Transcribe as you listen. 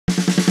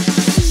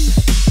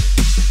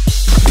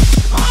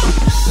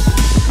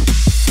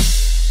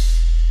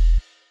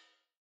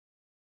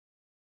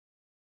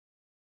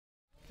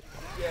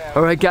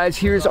Alright guys,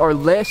 here's our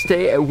last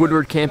day at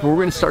Woodward Camp. We're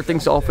going to start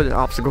things off with an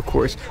obstacle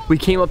course. We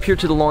came up here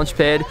to the launch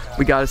pad,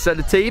 we got a set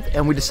of tape,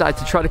 and we decided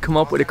to try to come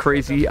up with a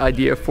crazy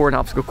idea for an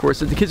obstacle course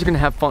that the kids are going to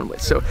have fun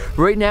with. So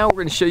right now we're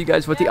going to show you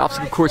guys what the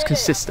obstacle course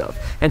consists of.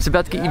 And it's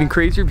about to get even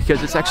crazier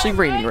because it's actually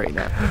raining right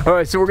now.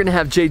 Alright, so we're going to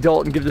have Jay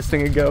Dalton give this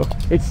thing a go.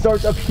 It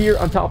starts up here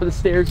on top of the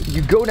stairs.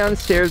 You go down the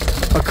stairs,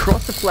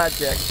 across the flat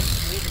deck.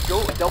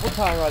 Go double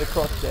time right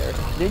across there,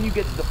 then you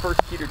get to the first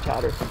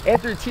teeter-totter.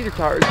 After the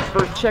teeter-totter is the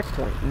first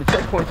checkpoint, and the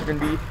checkpoints are going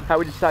to be how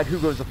we decide who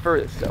goes the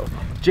furthest. So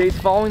Jay's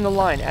following the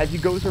line. As he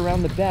goes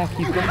around the back,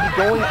 he's going to be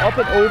going up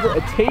and over a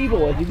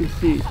table, as you can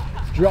see.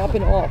 It's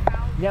dropping off.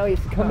 Now he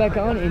has to come back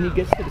on, and he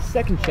gets to the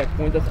second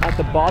checkpoint that's at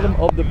the bottom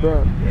of the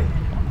berm.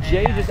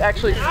 Jay just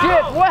actually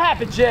skipped. What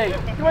happened, Jay?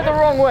 You went the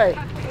wrong way.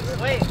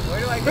 Wait, where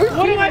do I go?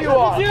 What am I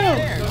supposed to do?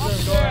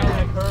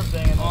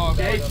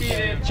 Jay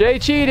cheated. Jay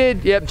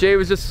cheated. Yep,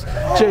 Jay just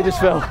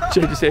fell.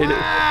 Jay just ate it.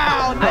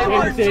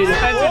 Wow, Spencer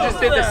just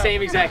did the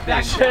same exact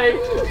thing. Jay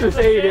just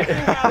ate it.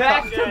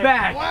 Back to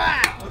back.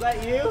 Wow. Was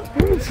that you?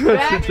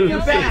 Back to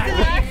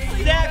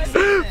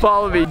back.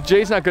 Follow me.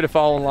 Jay's not good at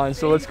following lines,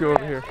 so let's go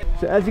over here.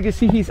 So as you can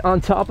see, he's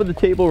on top of the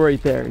table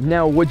right there.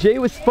 Now, what Jay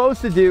was supposed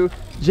to do,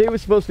 Jay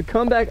was supposed to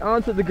come back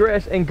onto the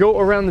grass and go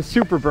around the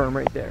super berm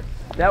right there.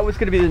 That was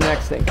going to be the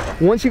next thing.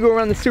 Once you go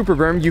around the super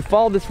berm, you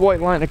follow this white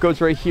line that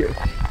goes right here.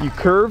 You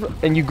curve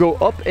and you go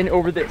up and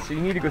over this. So you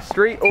need to go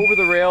straight over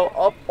the rail,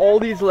 up all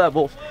these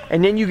levels,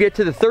 and then you get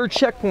to the third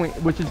checkpoint,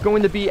 which is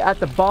going to be at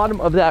the bottom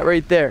of that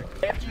right there.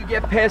 After you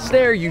get past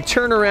there, you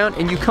turn around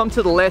and you come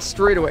to the last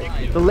straightaway.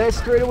 The last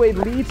straightaway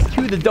leads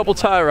to the double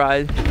tie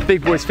ride,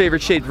 Big Boy's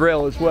favorite shaped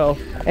rail as well.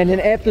 And then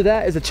after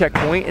that is a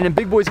checkpoint, and then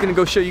Big Boy's going to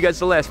go show you guys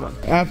the last one.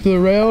 After the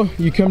rail,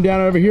 you come down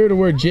over here to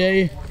where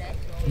Jay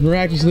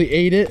miraculously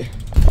ate it.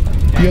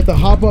 You have to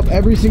hop up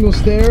every single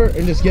stair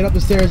and just get up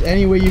the stairs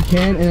any way you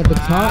can, and at the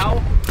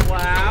top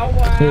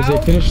there's a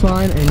finish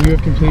line and you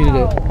have completed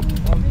it.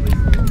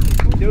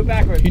 Do it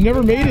backwards. You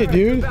never made it,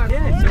 dude. I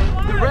did it. So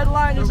the red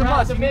line is a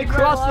must. You may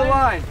cross the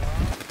line.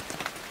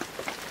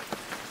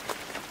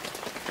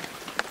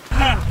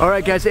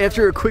 Alright guys,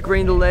 after a quick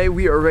rain delay,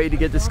 we are ready to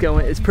get this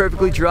going. It's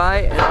perfectly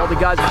dry and all the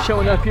guys are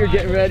showing up here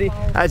getting ready.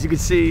 As you can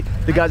see,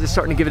 the guys are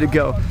starting to give it a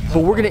go.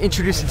 But we're going to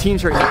introduce the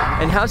teams right now.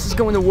 And how this is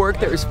going to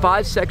work, there's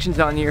 5 sections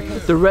on here.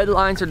 The red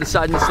lines are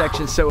deciding the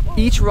sections. So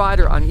each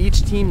rider on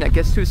each team that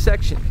gets to a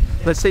section,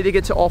 let's say they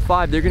get to all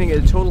 5, they're going to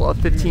get a total of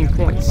 15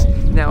 points.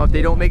 Now, if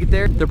they don't make it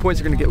there, their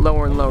points are going to get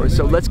lower and lower.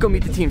 So let's go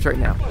meet the teams right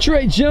now.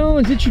 Trey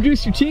Jones,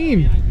 introduce your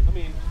team.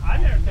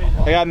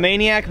 I got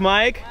Maniac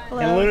Mike.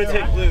 Hello. And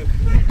Lunatic Luke.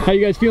 How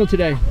you guys feeling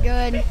today?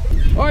 Good.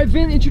 All right,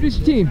 Vin, introduce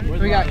your team.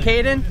 We got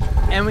Caden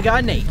and we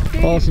got Nate.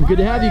 Awesome, good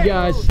to have you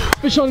guys.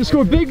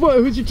 Fish_Big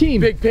Boy, who's your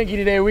team? Big Pinky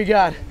today. We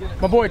got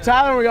my boy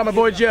Tyler and we got my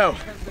boy Joe.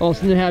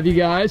 Awesome to have you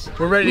guys.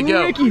 We're ready to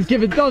go. Ricky's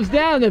giving thumbs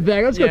down in the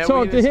back. Let's go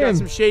talk to him. Got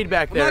some shade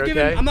back there,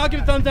 I'm not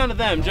giving thumbs down to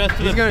them, just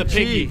to the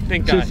pinky.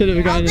 Pink guy. I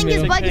don't think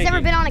this bike has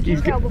ever been on a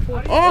carousel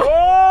before.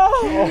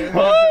 Oh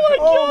my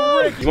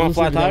God! You want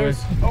flat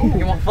tires?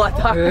 You want flat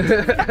tires?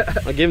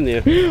 I'll give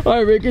them to you. All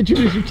right, Rick,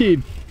 introduce your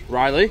team.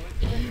 Riley.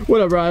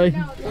 What up, Riley?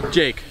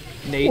 Jake.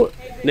 Nate. What?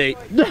 Nate.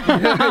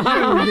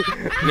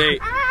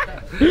 Nate.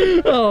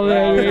 Oh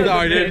man.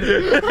 Sorry,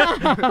 dude.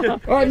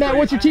 All right, Matt,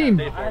 what's your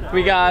team?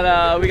 We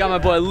got my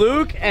boy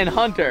Luke and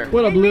Hunter.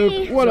 What up,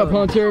 Luke? What up,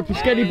 Hunter?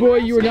 Piscetti boy,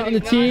 you were not on the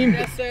team. Not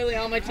necessarily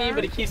on my team,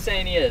 but he keeps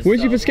saying he is.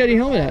 Where's your Piscetti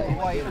helmet at?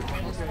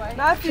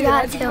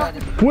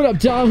 What up,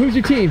 Dom? Who's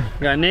your team?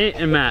 We got Nate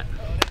and Matt.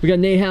 We got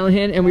Nate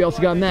Hallahan and we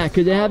also got Matt.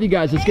 Good to have you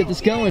guys. Let's get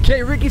this going.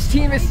 Okay, Ricky's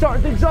team is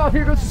starting things off.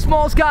 Here goes the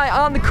smallest guy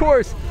on the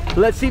course.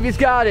 Let's see if he's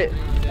got it.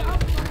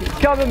 He's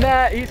coming,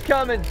 Matt. He's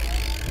coming.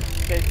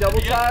 Okay,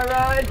 double tie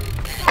ride.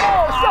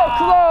 Oh, so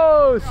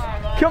close.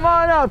 Come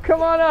on up.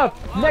 Come on up.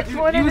 Next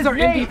one in is our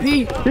Nate.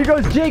 MVP. Here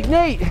goes Jake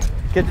Nate.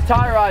 Get the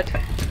tie ride.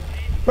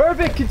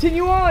 Perfect.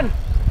 Continue on.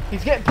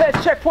 He's getting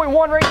past checkpoint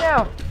 1 right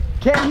now.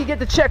 Can he get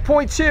to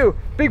checkpoint 2?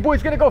 Big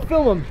Boy's going to go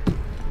film him.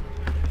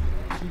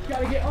 He's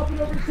got to get up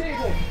and over the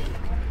table.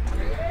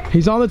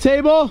 He's on the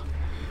table.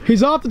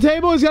 He's off the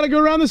table. He's got to go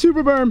around the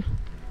super berm.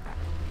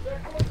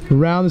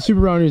 Around the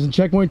super berm. He's in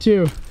checkpoint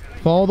 2.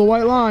 Follow the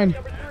white line.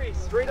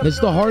 This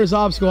is the hardest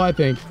obstacle, I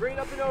think. Straight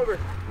up and over.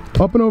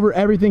 Up and over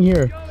everything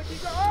here.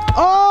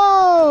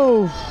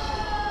 Oh!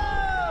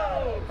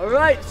 All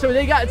right, so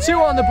they got 2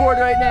 on the board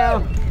right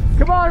now.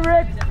 Come on,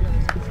 Rick.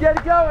 Let's get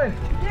it going.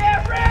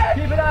 Yeah, Rick!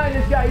 Keep an eye on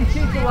this guy. He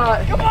cheats a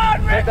lot. Come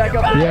on, Rick! Back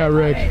up. Yeah,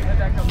 Rick.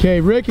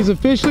 Okay, Rick has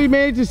officially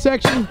made it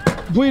to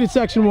completed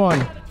section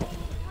 1.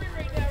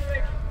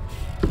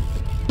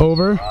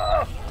 Over.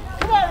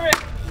 Come on, Rick!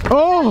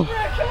 Oh!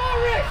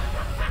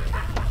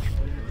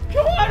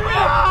 Come on,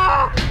 Rick!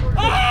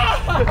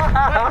 Come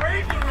on,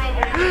 Rick!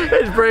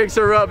 His brakes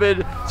are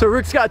rubbing. So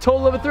Rick's got a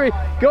total of 3.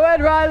 Go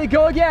ahead, Riley.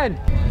 Go again.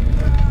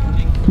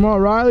 Come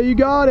on, Riley. You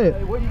got it.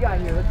 Hey, what do you got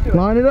here? Let's do it.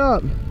 Line it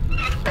up.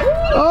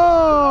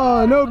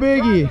 Oh, no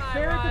biggie.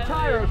 Stare at the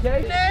tire,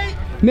 okay?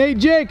 Nate,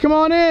 Jake, come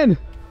on in.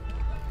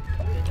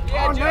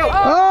 Yeah, Jake.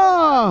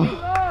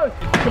 Oh!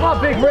 Come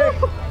on, Big Rick.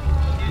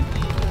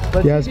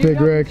 Yes, Big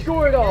Rick.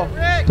 Score it all.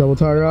 Double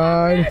tie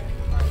ride.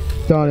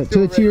 Done it. To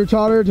the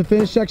teeter-totter to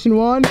finish section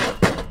 1.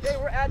 Okay,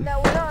 we're adding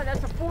that one on.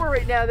 That's a 4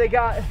 right now. They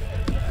got.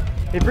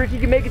 If Ricky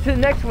can make it to the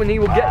next one, he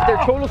will get their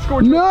total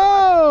score.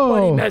 No!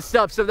 But he messed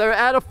up, so they're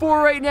at a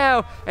 4 right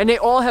now, and they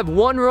all have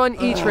 1 run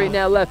each right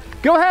now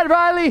left. Go ahead,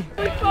 Riley.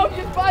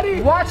 Focus,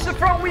 buddy. Watch the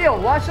front wheel.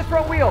 Watch the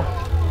front wheel.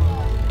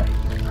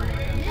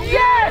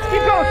 Yes!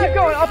 Keep going, keep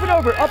going. Up and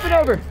over, up and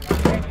over.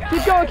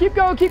 Keep going, keep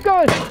going, keep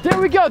going. There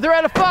we go. They're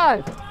at a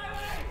 5.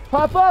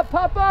 Pop up,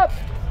 pop up.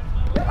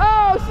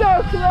 Oh,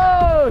 so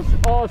close.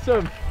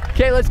 Awesome.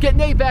 Okay, let's get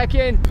Nate back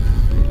in.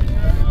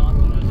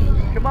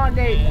 Come on,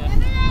 Nate.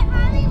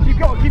 Keep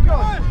going, keep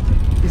going.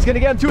 He's gonna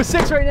get him to a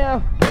 6 right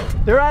now.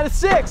 They're at a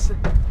 6.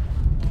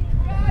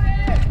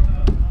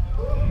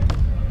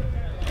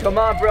 Come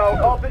on, bro.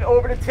 Up and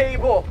over the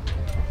table.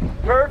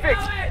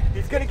 Perfect.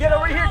 He's gonna get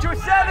over here to a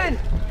 7.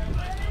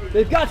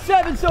 They've got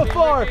 7 so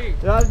far.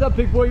 That's up,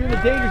 big boy. You're in the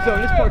danger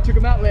zone. This part took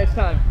him out last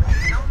time.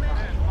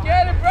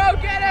 Get it, bro.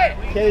 Get it.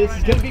 Okay, this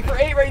is gonna be for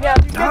 8 right now.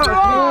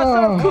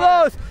 So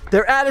close.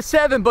 They're at a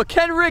 7, but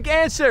can Rick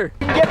answer?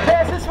 You can get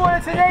past this one.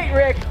 It's an 8,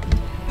 Rick.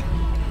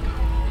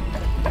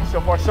 So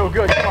far, so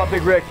good. Come on,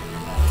 Big Rick.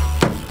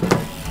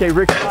 Okay,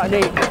 Rick's got an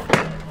 8.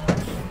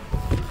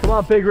 Come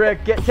on, Big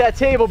Rick. Get to that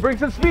table. Bring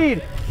some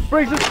speed.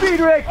 Bring some speed,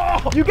 Rick.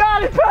 You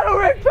got it. Pedal,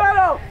 Rick.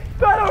 Pedal.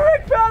 Pedal,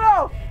 Rick.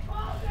 Pedal.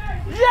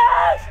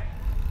 Yes!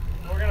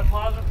 We're gonna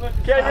pause and push.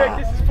 Okay,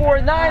 Rick. This is 4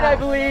 and 9, I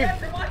believe.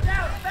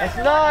 That's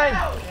 9.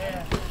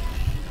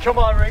 Come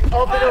on, Rick.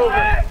 Up and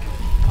over.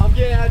 I'm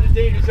getting out of the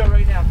danger zone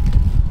right now.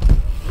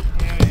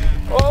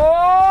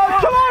 Oh,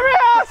 come on, Rick.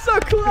 Oh, so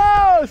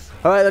close.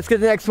 All right, let's get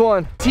the next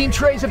one. Team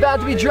Trey's about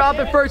to be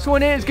dropping. First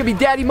one in. It's going to be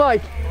Daddy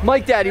Mike.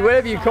 Mike Daddy,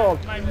 whatever you call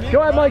him.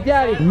 Go ahead, Mike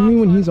Daddy. Only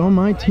when he's on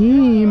my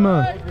team.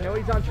 You know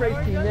he's on Trey's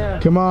team now.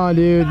 Come on,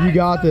 dude. You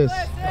got this.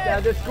 Now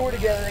they're scored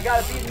together. They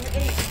got to beat an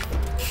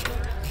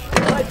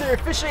 8. All right, they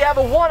officially have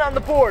a 1 on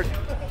the board.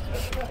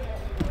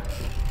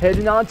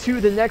 Heading on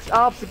to the next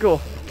obstacle.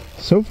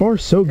 So far,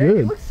 so Hey, good.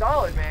 he looks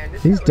solid, man.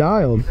 This He's guy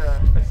dialed. He's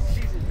a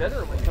seasoned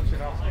veteran when it comes to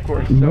an obstacle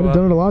course. You might have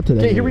done it a lot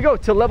today. Okay, here we go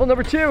to level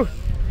number 2.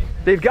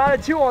 They've got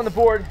a 2 on the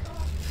board.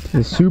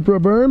 The Supra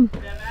berm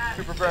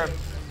Super firm.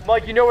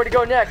 Mike, you know where to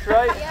go next,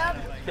 right? Yep.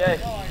 Okay.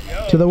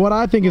 to the what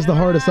I think is the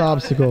hardest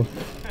obstacle.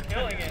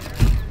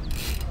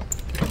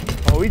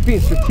 Oh, he's being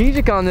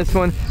strategic on this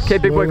one. Okay,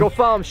 big boy, go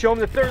follow him. Show him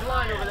the 3rd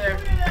line over there.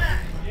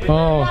 The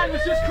 3rd line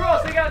was just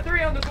crossed. They got a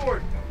 3 on the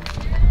board.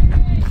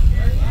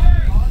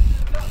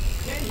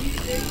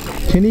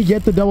 Can he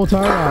get the double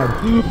tie ride?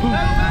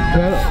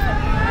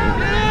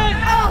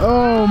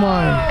 Oh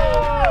my.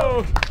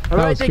 All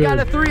right, they got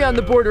a 3 on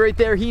the board right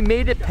there. He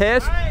made it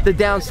past the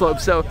downslope.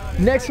 So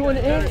next one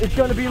in is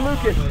going to be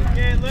Lucas.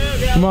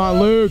 Come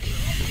on, Luke.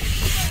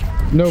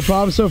 No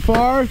problem so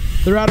far.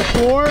 They're at a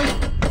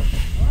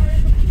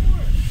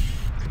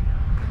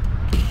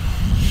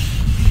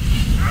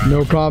 4.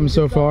 No problem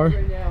so far.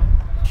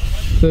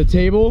 To the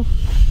table.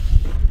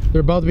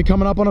 They're about to be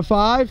coming up on a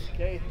 5.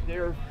 Okay,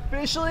 they're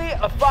officially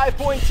a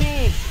 5-point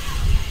team.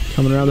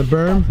 Coming around the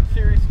berm.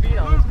 Serious speed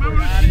on this board.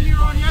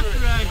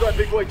 Go ahead,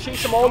 big boy.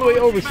 Chase them all the way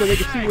over so they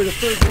can see where the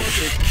 3rd one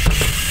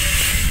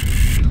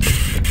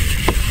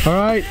is. All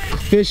right,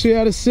 officially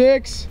at a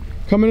 6.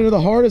 Coming into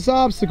the hardest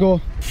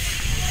obstacle.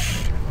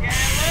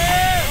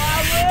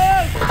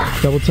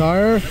 Double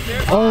tire.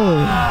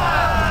 Oh.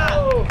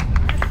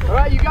 All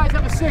right, you guys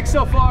have a 6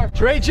 so far.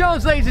 Trey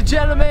Jones, ladies and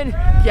gentlemen,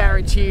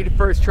 guaranteed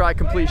first try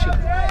completion.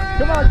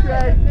 Come on,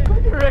 Trey.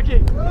 Look at Ricky.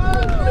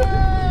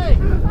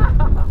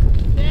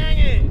 Dang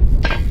it!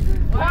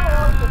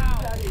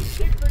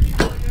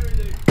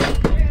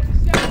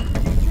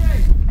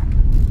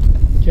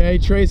 Okay,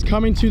 Trey's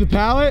coming to the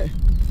pallet.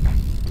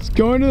 It's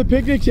going to the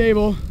picnic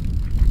table.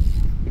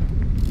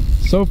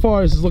 So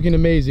far, this is looking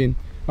amazing.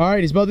 All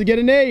right, he's about to get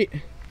an 8.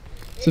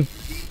 It's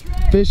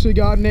officially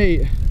got an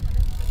 8.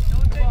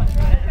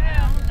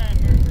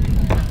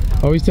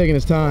 Oh, he's taking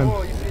his time.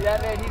 Oh, you see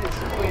that, man? He just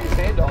cleaned his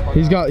hand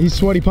off. He's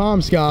sweaty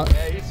palms, Scott.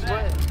 Yeah, he's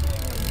sweating.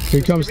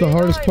 Here comes the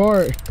hardest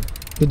part.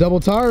 The double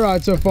tire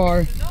ride so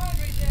far.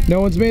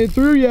 No one's made it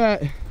through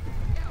yet.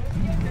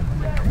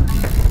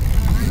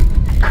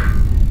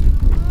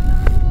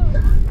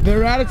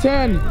 They're out of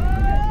 10.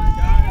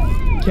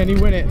 Can he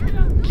win it?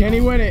 Can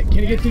he win it? Can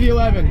he get to the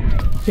 11?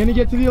 Can he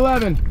get to the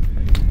 11?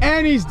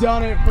 And he's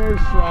done it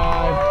first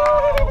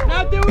try.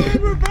 Now do it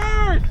in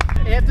reverse.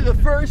 After the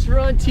first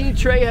run, Team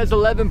Trey has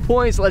 11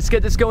 points. Let's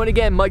get this going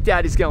again. Mike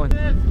Daddy's going.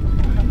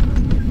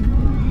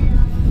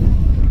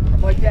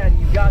 Mike Daddy,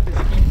 you got this.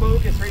 Keep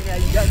focused right now.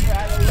 You got your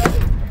at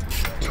 11.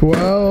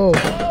 12.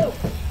 Oh.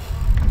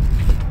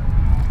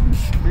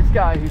 This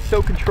guy, he's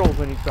so controlled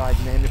when he's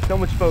riding, man. There's so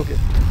much focus.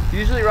 He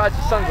usually rides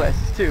with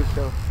sunglasses too,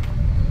 so.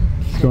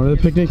 He's going to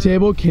the picnic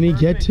table. Can he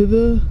get to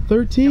the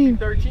 13?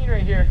 13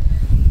 right here.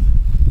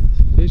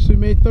 Officially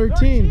made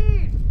 13.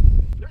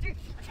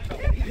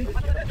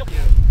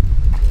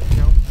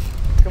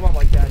 Come on,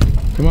 Mike Daddy.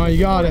 Come on, you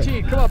got it.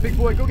 Come on, big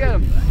boy, go get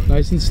him.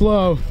 Nice and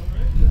slow.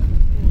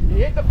 You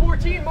hit the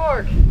 14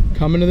 mark.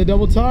 Coming to the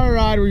double tire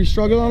ride where you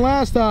struggled on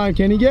last time.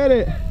 Can he get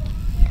it?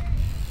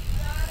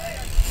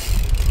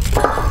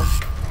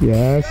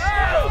 Yes.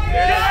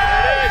 Get it!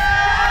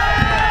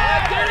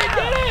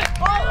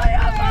 All the way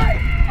up,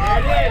 Mike!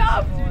 All the way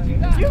up!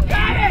 You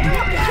got it!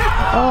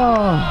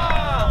 Oh,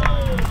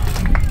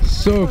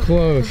 so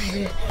close.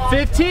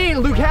 15,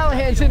 Luke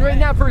Hallahan's in right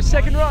now for his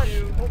second run.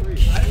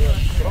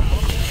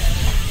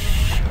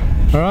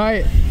 All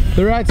right,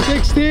 they're at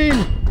 16.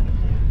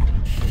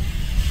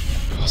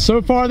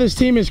 So far, this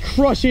team is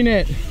crushing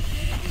it.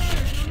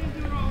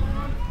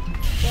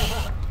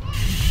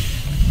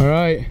 All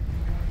right,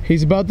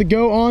 he's about to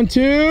go on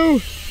to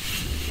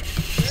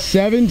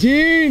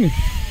 17.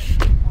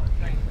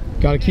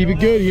 Got to keep it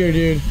good here,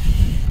 dude.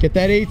 Get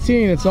that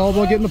 18. It's all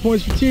about getting the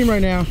points for team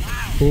right now.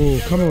 Ooh,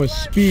 coming with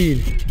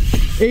speed.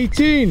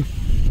 18.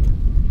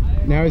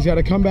 Now he's got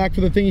to come back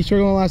for the thing he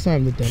struggled on last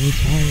time. The double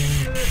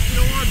tire.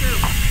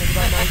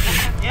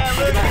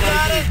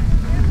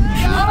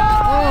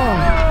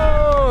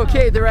 Oh,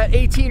 okay, they're at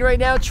 18 right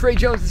now. Trey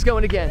Jones is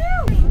going again.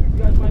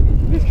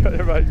 He's good,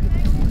 everybody.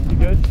 You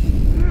good?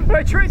 All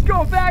right, Trey's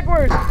going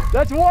backwards.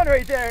 That's one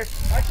right there.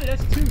 Actually,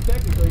 that's two,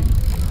 technically.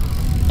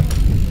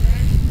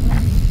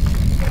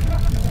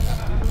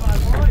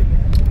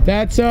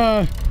 That's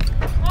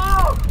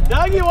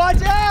Dougie,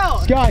 watch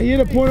out! Scott, he hit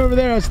a point over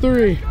there. That's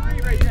 3.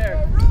 3 right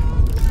there.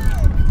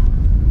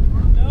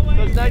 So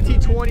it's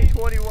 19, 20,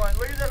 21.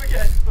 Look at them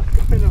again.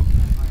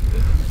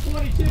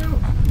 22.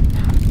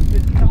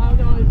 It's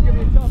gonna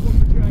be a tough one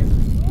for Trey.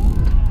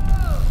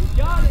 He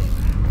got it.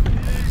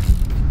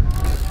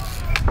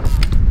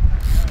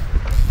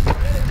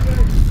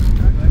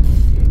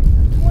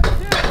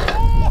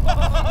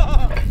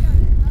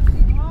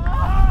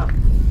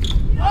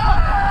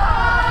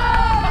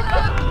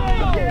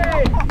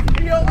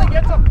 He only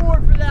gets a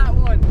 4 for that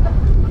one.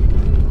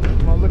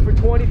 Come on, look for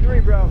 23,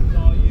 bro.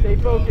 Stay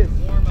focused.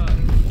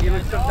 Give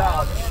it some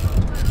time.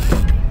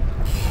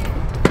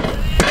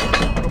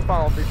 Go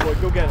follow him, big boy.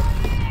 Go get him.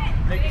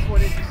 Make this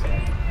one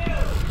interesting.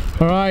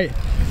 all right.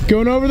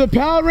 Going over the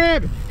pallet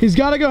ramp. He's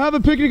got to go have a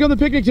picnic on the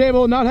picnic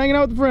table, not hanging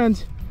out with the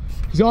friends.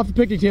 He's off the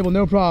picnic table,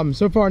 no problem.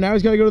 So far, now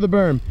he's got to go to the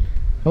berm.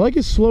 I like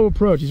his slow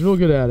approach. He's real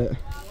good at it.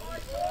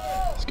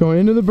 He's going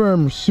into the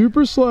berm,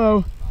 super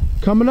slow.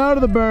 Coming out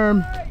of the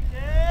berm.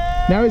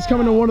 Now he's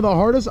coming to one of the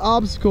hardest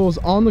obstacles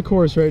on the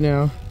course right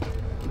now.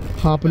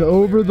 Hopping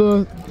over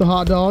the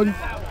hot dog.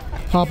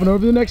 Hopping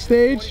over the next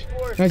stage.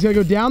 Now he's got to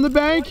go down the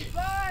bank.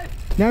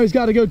 Now he's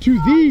got to go to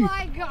the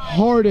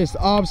hardest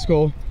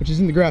obstacle, which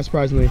isn't the grass,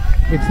 surprisingly.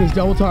 It's this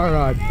double tire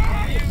ride.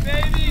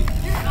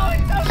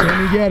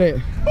 Can he get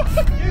it?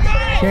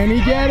 Can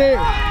he get it?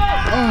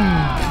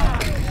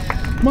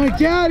 Oh, my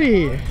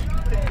daddy.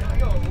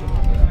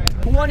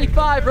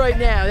 25 right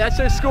now. That's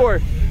their score.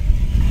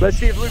 Let's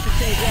see if Luke can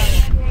change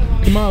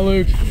that. Come on,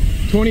 Luke.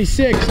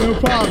 26, no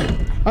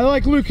problem. I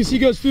like Luke because he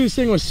goes through this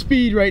thing with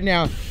speed right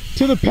now.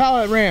 To the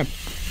pallet ramp.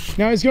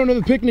 Now he's going to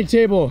the picnic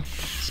table.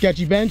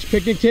 Sketchy bench,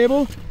 picnic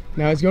table.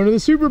 Now he's going to the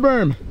super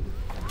berm.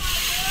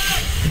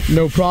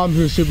 No problem for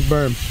the super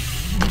berm.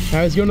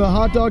 Now he's going to the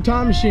hot dog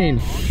time machine.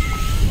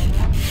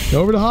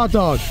 Over to hot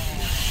dog.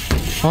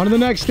 On to the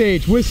next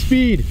stage with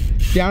speed.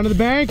 Down to the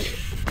bank.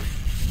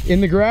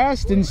 In the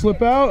grass, didn't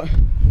slip out.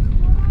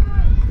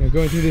 Now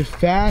going through the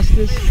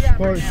fastest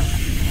part.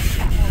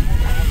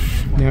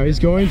 Now he's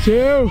going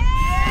to.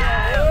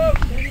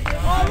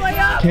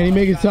 Can he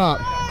make it top?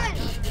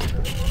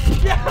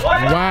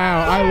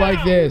 Wow, I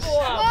like this.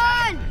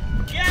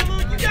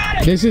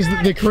 This is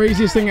the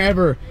craziest thing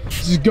ever.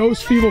 This is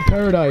Ghost Feeble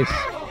Paradise.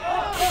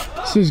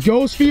 This is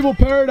Ghost Feeble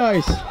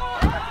Paradise.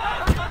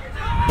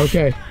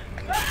 Okay.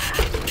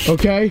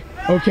 Okay.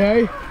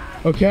 Okay.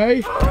 Okay.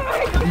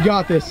 You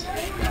got this.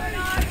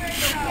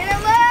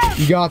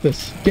 You got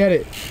this. Get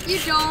it. You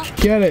don't.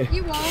 Get it.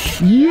 You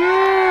won't.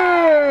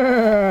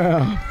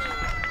 Yeah!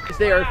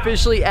 They are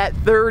officially at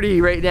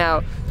 30 right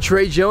now.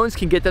 Trey Jones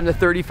can get them to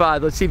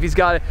 35. Let's see if he's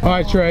got it. All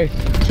right, Trey.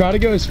 Try to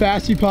go as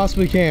fast as you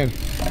possibly can.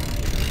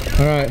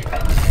 All right.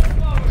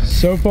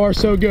 So far,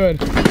 so good.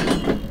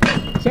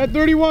 It's at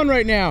 31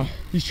 right now.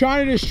 He's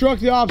trying to destruct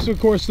the obstacle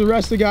course so the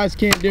rest of the guys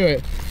can't do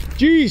it.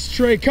 Jeez,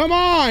 Trey, come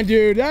on,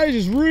 dude. That is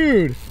just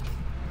rude.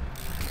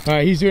 All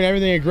right, he's doing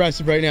everything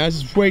aggressive right now.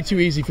 This is way too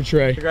easy for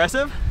Trey.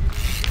 Aggressive?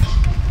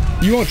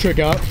 You won't trick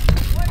out.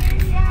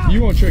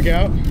 You won't trick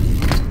out.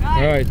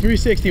 All right,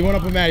 360, one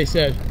up what Maddie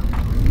said.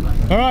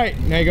 All right,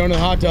 now you're going to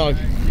the hot dog.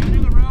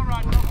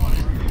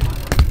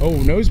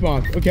 Oh, nose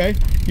bomb. Okay,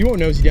 you won't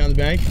nosy down the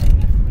bank.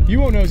 You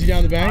won't nosy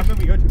down the bank.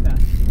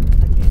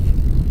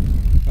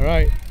 All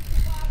right,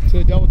 to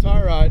the double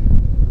tire ride.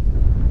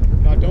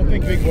 God, don't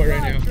think big boy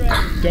right now.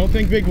 Don't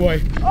think big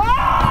boy. Oh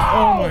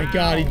my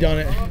God, he done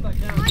it.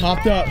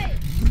 Hopped up.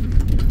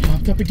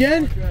 Hopped up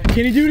again.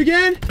 Can he do it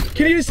again?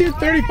 Can he just hit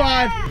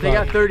 35? They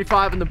got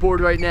 35 on the board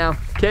right now.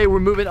 Okay, we're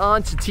moving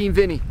on to Team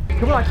Vinny.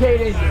 Come on,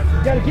 Kaden. You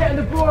gotta get on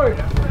the board.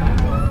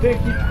 Vin,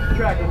 keep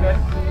track, okay?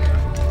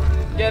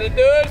 Get it,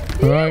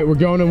 dude. All right, we're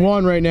going to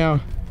 1 right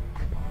now.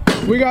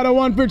 We got a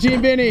 1 for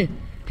Team Vinny.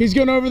 He's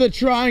going over the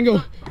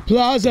triangle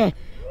plaza,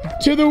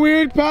 to the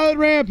weird pallet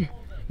ramp.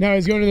 Now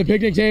he's going to the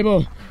picnic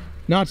table.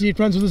 Not to eat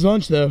friends with his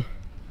lunch though.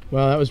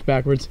 Wow, that was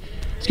backwards.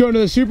 He's going to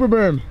the super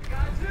berm.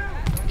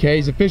 Okay,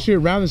 he's officially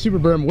around the super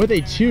berm with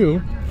a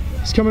 2.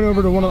 He's coming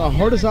over to one of the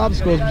hardest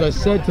obstacles, which I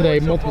said today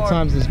multiple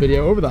times in this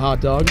video, over the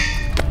hot dog.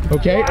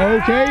 Okay,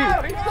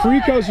 okay.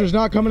 Free coaster's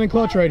not coming in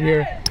clutch right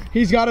here.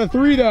 He's got a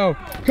 3 though.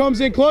 Comes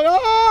in clutch.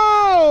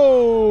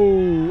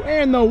 Oh!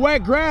 And the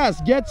wet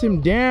grass gets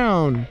him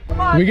down.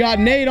 We got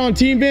Nate on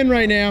Team Vin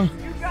right now.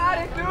 You got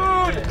it,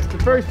 dude. It's the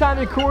first time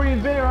that Corey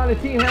and Vin are on a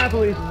team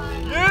happily.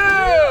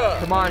 Yeah.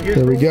 Come on, here's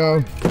There we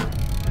go.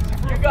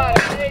 You got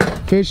it, Nate.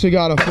 Officially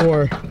got a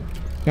 4.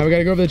 Now we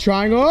gotta go over the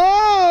triangle.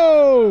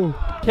 Oh!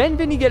 Can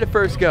Vinny get a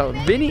first go?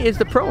 Vinny is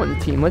the pro on the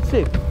team. Let's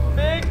see.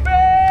 Big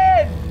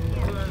Vin.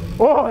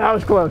 Oh, that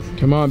was close.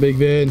 Come on, Big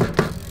Vin.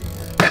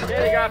 Yeah,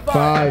 they got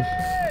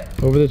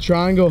 5. Over the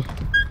triangle.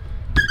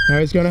 Now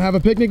he's gonna have a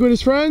picnic with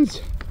his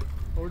friends.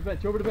 Over the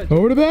bench, over the bench.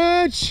 Over the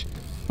bench.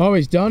 Oh,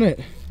 he's done it.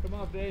 Come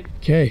on, Vin.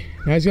 Okay,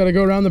 now he's gotta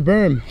go around the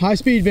berm. High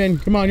speed, Vin.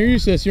 Come on, you're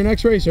used to this. You're an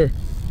ex-racer.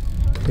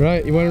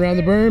 Right, you went around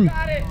the berm.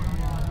 Got it.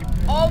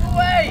 All the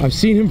way. I've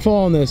seen him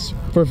fall on this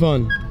for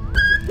fun.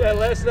 Yeah,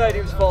 last night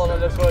he was falling on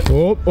this one.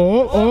 Oh,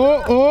 oh,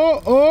 oh,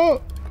 oh,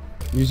 oh.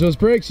 Use those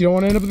brakes. You don't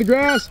want to end up in the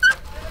grass.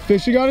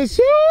 Fisher got his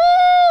 2.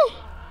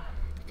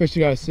 Fisher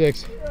got a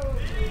 6.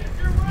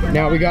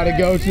 Now we got to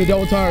go to the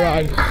double tire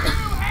ride.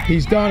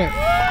 He's done it.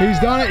 He's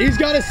done it. He's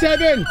got a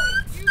 7.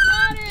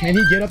 Can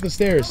he get up the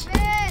stairs?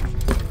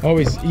 Oh,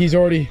 he's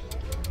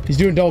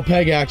doing double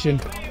peg action.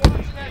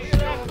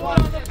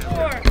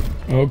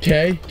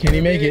 Okay, can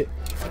he make it?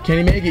 Can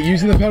he make it?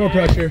 Using the pedal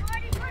pressure.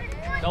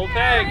 Double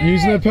peg.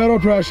 Using the pedal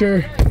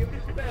pressure.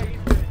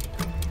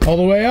 All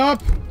the way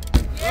up.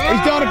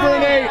 He's done it for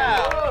an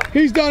 8.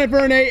 He's done it for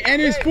an 8,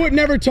 and his foot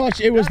never touched.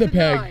 It was the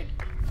peg.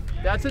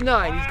 That's a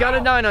 9. He's got a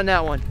 9 on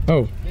that one.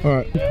 Oh, all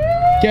right.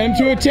 Get him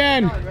to a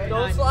 10.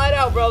 Don't slide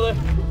out, brother.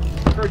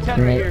 For a 10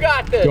 All right right. here. You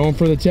got this. Going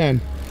for the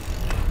 10.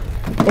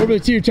 Over the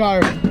 2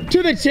 tire.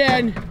 To the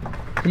 10.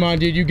 Come on,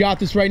 dude. You got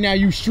this right now.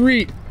 You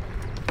street.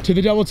 To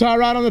the double tire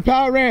ride on the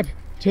power ramp.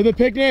 To the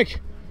picnic.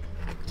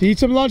 To eat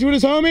some lunch with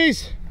his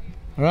homies.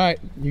 All right.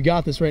 You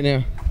got this right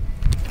now.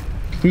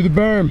 Through the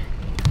berm.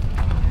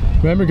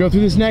 Remember, go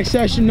through this next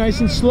session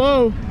nice and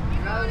slow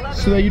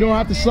so that you don't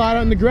have to slide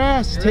out in the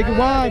grass. Take it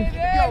wide.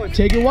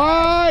 Take it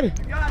wide.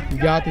 You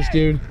got this,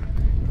 dude.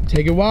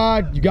 Take it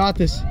wide. You got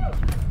this.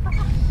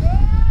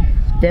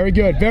 Very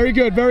good. Very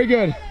good. Very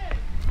good.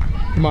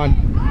 Come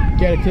on.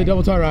 Get it to the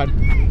double tire ride.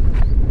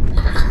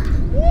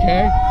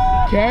 Okay.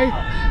 Okay.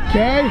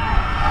 Okay.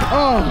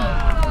 Oh.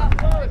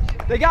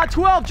 They got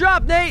 12.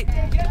 Drop, Nate.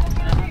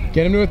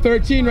 Get him to a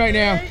 13 right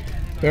now.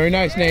 Very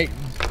nice, Nate.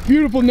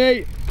 Beautiful,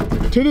 Nate.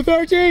 To the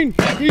 13.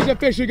 He's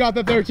officially got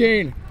the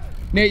 13.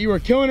 Nate, you were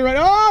killing it right.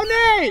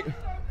 Oh, Nate!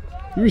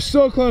 You were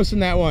so close in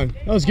that one.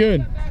 That was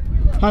good.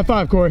 High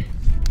five, Corey.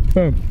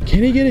 Boom.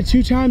 Can he get it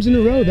 2 times in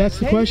a row? That's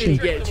the question.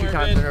 Can he get it 2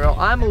 times in a row?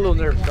 I'm a little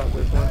nervous about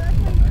this one.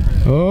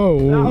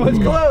 Oh. That was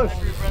close.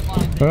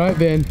 All right,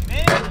 Vin.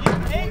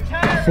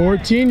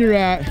 14 you're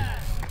at.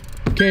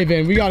 Okay,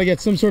 Vin, we got to get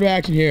some sort of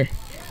action here.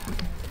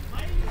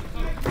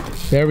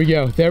 There we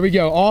go. There we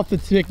go. Off the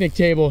picnic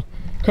table.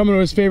 Coming to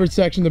his favorite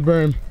section, the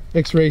berm.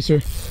 X-Racer,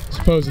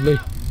 supposedly.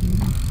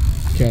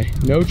 Okay,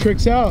 no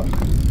tricks out.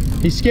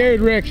 He's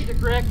scared, Rick.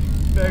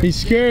 He's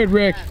scared,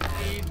 Rick.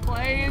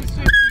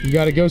 You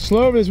got to go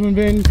slow over this one,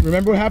 Vin.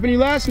 Remember what happened to you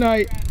last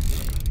night.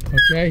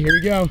 Okay, here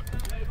we go.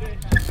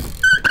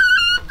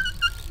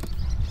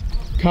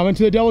 Coming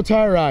to the double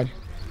tire ride.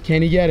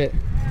 Can he get it?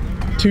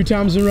 2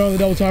 times in a row on the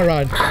double tire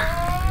ride.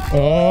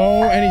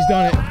 Oh, and he's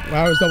done it.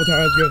 Wow, his double tire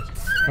was good.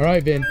 All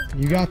right, Vin,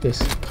 you got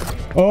this.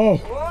 Oh,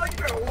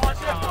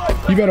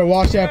 you better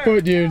watch that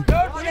foot, dude.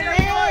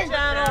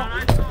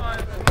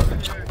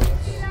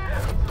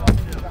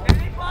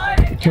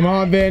 Come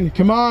on, Vin.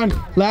 Come on.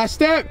 Last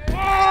step. He's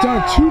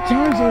done it 2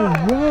 times in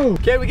a row.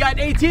 Okay, we got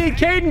 18.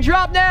 Caden,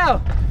 drop now.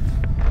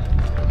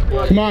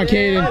 Come on,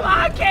 Caden. Come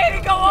on,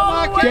 Katie, go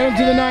all the way. Get him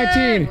to the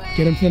 19.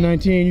 Get him to the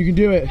 19. You can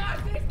do it.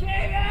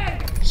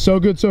 So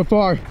good so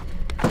far.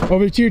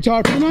 Over to your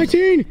tire for the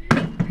 19.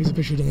 He's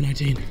officially done the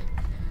 19.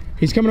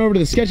 He's coming over to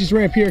the sketchiest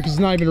ramp here because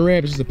it's not even a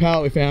ramp. It's just a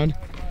pallet we found.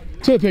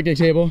 To the picnic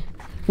table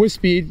with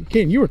speed.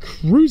 Caden, you are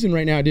cruising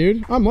right now,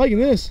 dude. I'm liking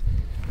this.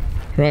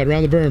 All right,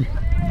 around the berm.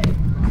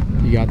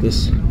 You got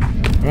this.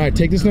 All right,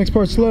 take this next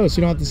part slow so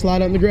you don't have to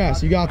slide out in the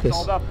grass. You got this.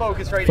 It's all about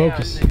focus right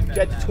Focus. now.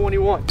 Get to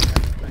 21.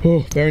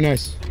 Oh, very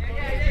nice.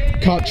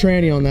 Caught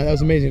tranny on that. That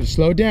was amazing. Just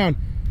slow it down.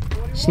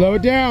 Slow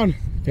it down.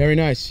 Very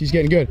nice. He's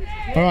getting good.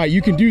 All right,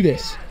 you can do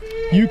this.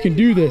 You can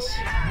do this.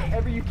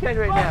 Whatever you can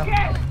right now.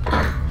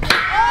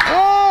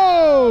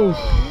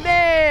 Oh!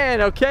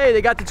 Man, okay,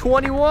 they got to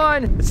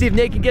 21. Let's see if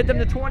Nate can get them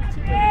to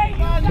 22.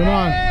 Come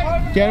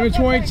on. Get him to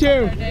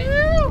 22.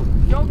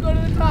 Don't go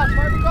to the top.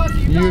 Hard across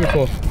you.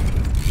 Beautiful.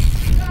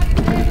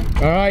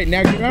 All right,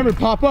 now remember,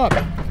 pop up.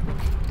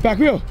 Back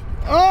wheel.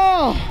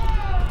 Oh!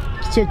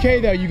 It's okay,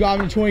 though. You got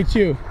him to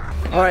 22.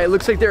 All right,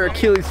 looks like their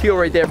Achilles heel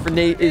right there for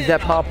Nate is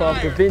that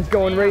pop-up. But Vin's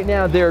going right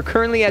now. They're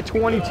currently at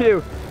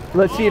 22.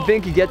 Let's see if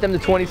Vin can get them to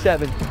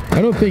 27.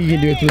 I don't think he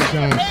can do it 3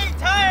 times.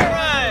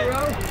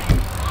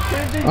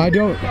 I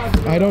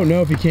don't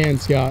know if he can,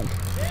 Scott.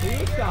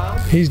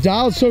 He's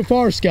dialed so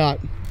far, Scott.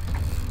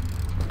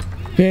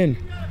 Vin,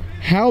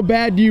 how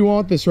bad do you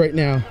want this right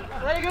now?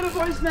 Let it go to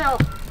voicemail.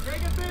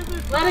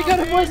 Let it go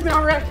to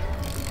voicemail, Rick.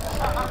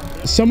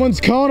 Someone's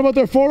calling about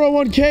their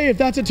 401k, if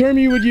that's a term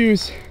you would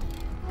use.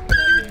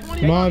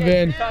 Come on,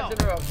 Vin.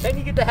 Can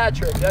you get the hat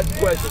trick? That's the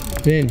question.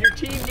 Vin. Your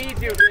team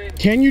needs you, Vin.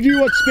 Can you do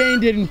what Spain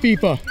did in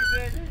FIFA?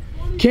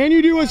 Can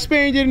you do what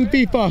Spain did in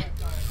FIFA?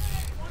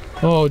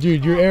 Oh,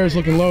 dude, your air is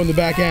looking low in the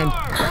back end.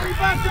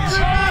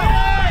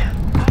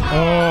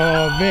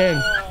 Oh,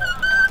 Vin.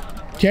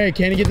 Okay,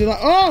 can he get to the...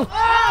 Oh!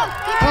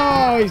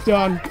 Oh, he's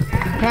done.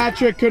 Hat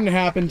trick couldn't have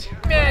happened.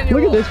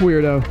 Look at this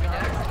weirdo.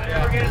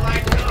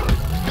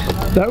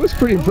 That was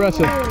pretty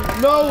impressive.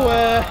 No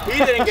way. He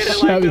didn't get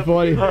it. That'd be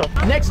funny.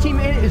 Next team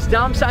in is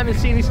Dom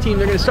Simoncini's team.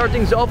 They're going to start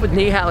things off with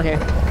Nate Hallahan.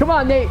 Come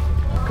on, Nate.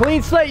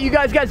 Clean slate. You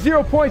guys got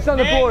 0 points on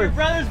the board. Your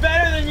brother's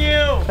better than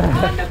you.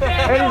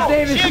 And his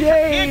name is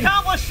Shane. He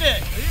accomplished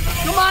it.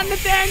 Come on,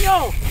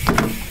 Nathaniel.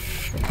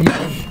 Come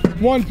on.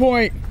 1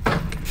 point.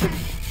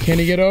 Can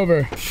he get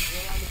over?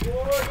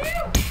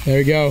 There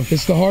you go.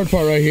 This is the hard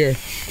part right here.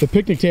 The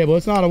picnic table.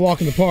 It's not a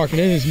walk in the park, and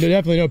it is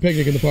definitely no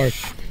picnic in the park.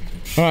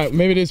 All right,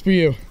 maybe it is for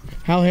you.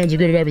 Hallahan's are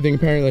good at everything,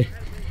 apparently.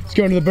 Let's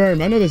go into the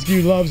berm. I know this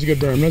dude loves a good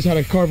berm. Knows how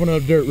to carve one out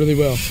of dirt really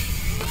well.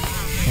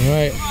 All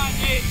right.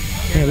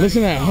 Man,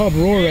 listen to that hub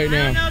roar right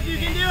now. I don't know if you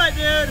can do it,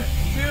 dude.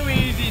 Too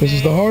easy. This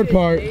is the hard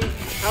part.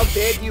 How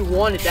bad do you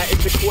want it? That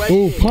is the question.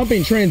 Ooh,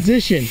 pumping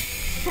transition.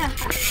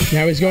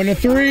 Now he's going to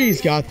 3.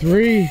 He's got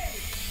 3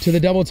 to the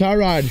double tie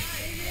rod.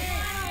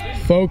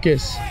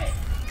 Focus.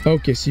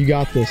 Focus, you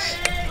got this.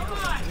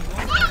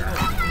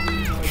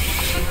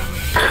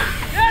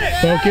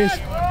 Focus.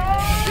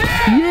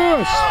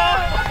 Yes!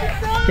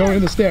 Going to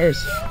the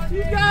stairs.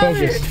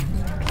 Focus.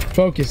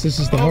 Focus, this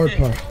is the hard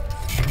part.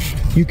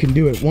 You can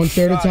do it 1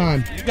 stair at a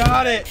time. You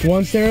got it.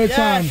 1 stair at a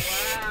time.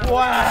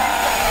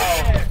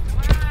 Wow.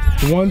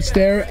 1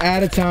 stair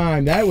at a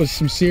time. That was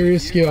some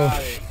serious skill.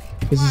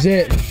 This is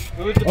it.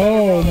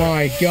 Oh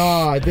my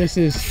God, this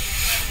is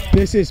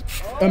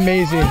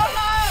amazing.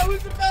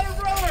 Who's the better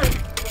brother?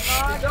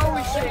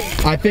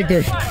 I think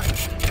they're.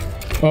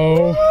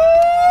 Oh,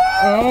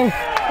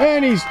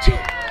 and he's.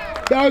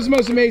 That was the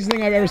most amazing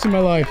thing I've ever seen in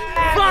my life.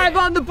 5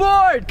 on the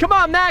board. Come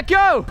on, Matt,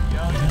 go.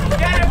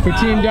 For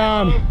Team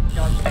Dom.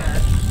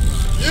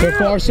 So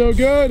far, so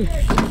good.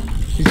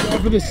 He's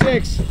going for the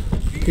 6.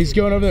 He's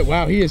going over the.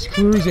 Wow, he is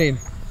cruising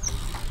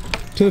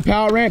to the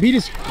power ramp. He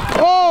just.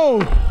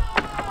 Oh!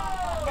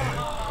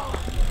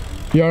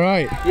 You all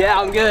right? Yeah,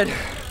 I'm good.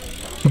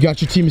 You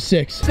got your team of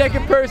 6.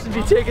 Second person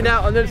to be taken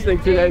out on this thing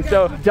today.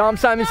 So Dom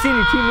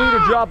Simoncini, team leader,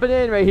 dropping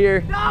in right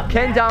here.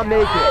 Can Dom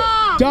make it?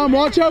 Dom,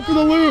 watch out for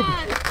the loop.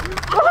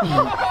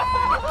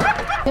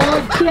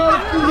 Watch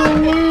out for the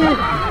loop.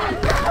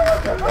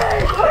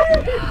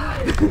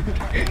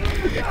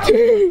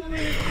 Dude,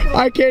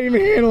 I can't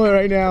even handle it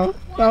right now.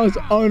 That was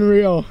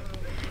unreal.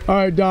 All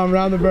right, Dom,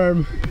 round the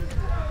berm.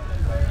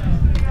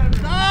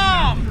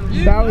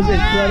 That was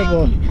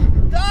incredible.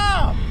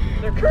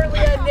 They're currently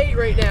at 8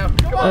 right now.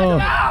 Come on,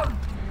 Dom.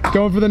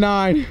 Going for the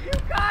 9. You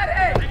got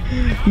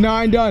it.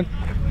 9 done.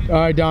 All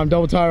right, Dom,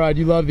 double tie ride.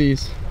 You love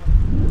these.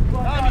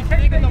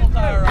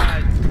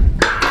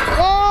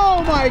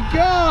 Oh my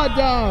God,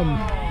 Dom.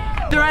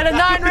 They're at a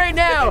 9 right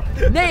now.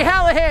 Nate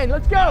Hallahan,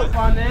 let's go.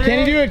 Can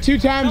he do it 2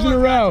 times in a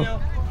row?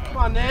 Come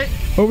on, Nate.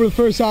 Over the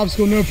first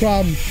obstacle, no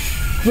problem.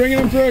 Bringing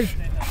him for a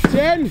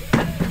 10.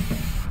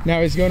 Now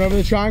he's going over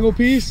the triangle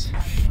piece.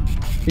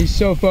 He's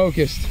so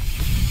focused.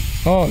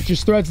 Oh,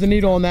 just threads the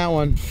needle on that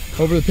one.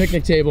 Over the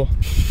picnic table.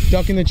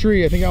 Ducking the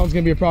tree. I think that one's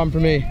gonna be a problem for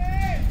me.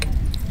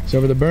 It's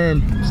over the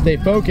berm. Stay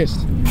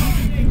focused.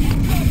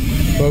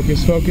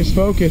 Focus, focus,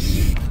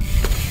 focus.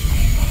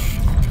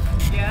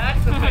 Yeah,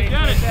 that's the face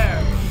right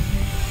there.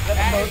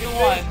 That's the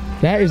one.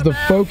 That is the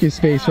focus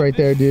face right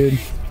there, dude.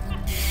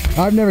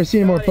 I've never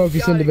seen a more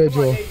focused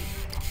individual.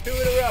 2 in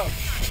a row.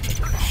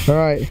 All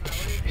right,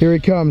 here he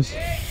comes.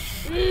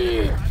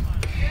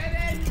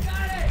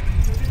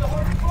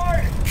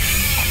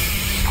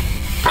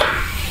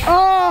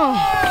 Oh!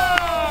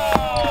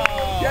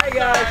 Okay,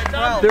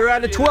 guys. They're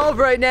at a 12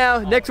 right now.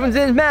 Next one's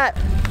in, Matt.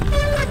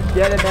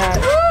 Get it,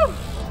 Matt. Woo!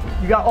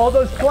 You got all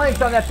those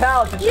planks on that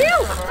pallet.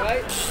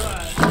 Right?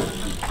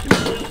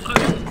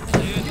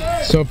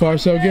 So far,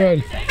 so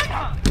good.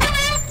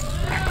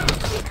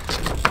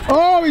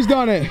 Oh, he's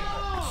done it.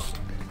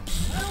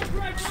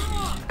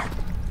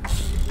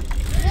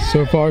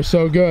 So far,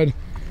 so good.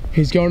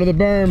 He's going to the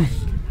berm.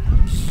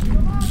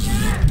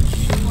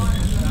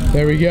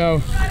 There we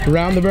go.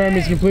 Around the berm,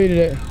 he's completed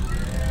it.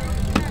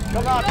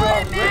 Come on, bro.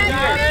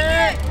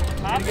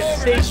 You get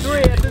stage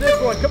 3 after this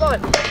one. Come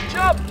on.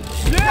 Jump.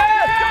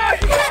 Yeah!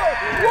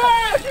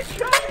 Whoa! You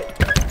got it!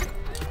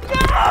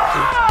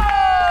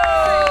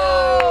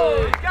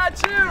 No! Got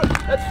you!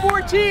 That's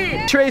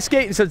 14! Trey's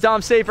skating, so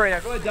Dom's safe right now.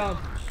 Go ahead, Dom.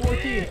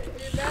 14.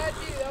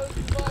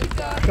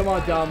 Come Come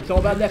on, Dom. It's all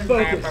about that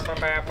focus. Watch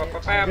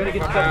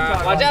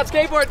out,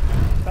 skateboard.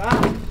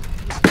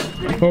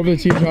 Over the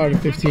team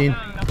target, 15.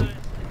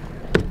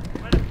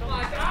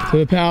 To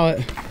the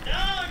pallet.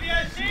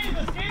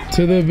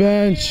 To the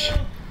bench.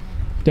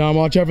 Dom,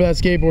 watch out for that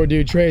skateboard,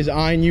 dude. Trey's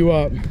eyeing you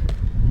up.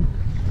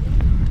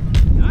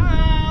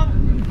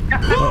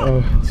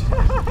 Uh-oh.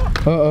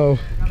 Uh-oh.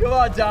 Come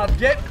on, Dom.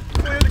 Clear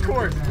the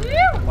course.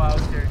 Wow,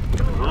 scared.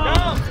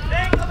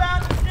 Think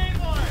about the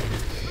skateboard.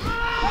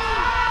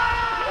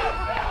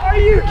 Are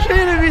you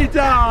kidding me,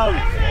 Dom?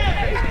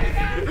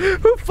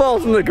 Who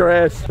falls in the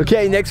grass?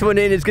 Okay, next one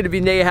in is going to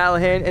be Nate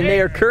Hallahan, and they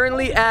are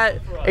currently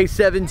at a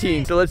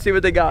 17. So let's see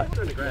what they got.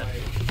 Nate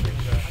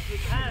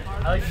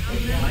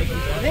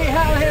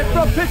Hallahan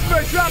from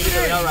Pittsburgh, dropping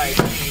in.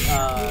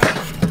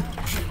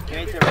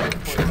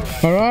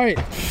 All right,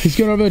 he's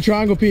going over the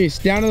triangle piece.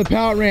 Down to the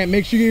pallet ramp.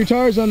 Make sure you get your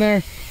tires on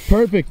there.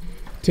 Perfect.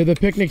 To the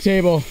picnic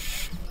table.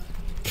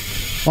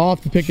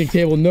 Off the picnic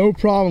table, no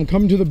problem.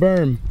 Come to the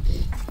berm.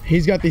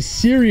 He's got the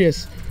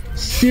serious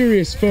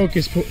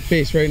focus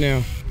face right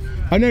now.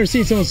 I've never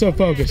seen someone so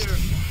focused.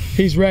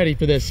 He's ready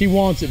for this. He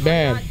wants it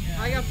bad.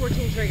 I got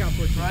 14, Trey got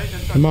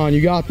 14. Come on,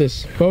 you got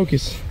this.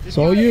 Focus. It's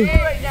all you.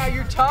 Right now,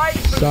 you're tied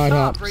for Side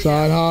hop,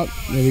 side hop.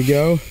 There we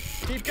go.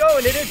 Keep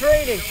going, it is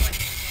raining.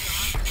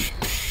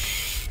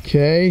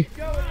 Okay.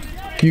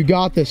 You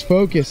got this.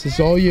 Focus. It's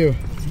all you.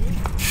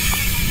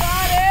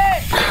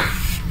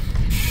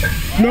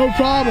 No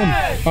problem.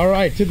 All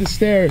right, to the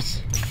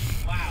stairs.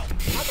 Wow. On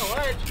the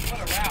ledge.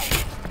 What a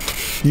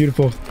route.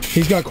 Beautiful.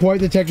 He's got quite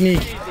the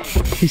technique.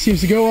 He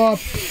seems to go up,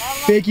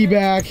 fakie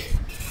back,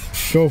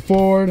 go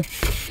forward.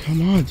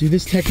 Come on, dude,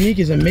 this technique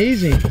is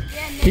amazing.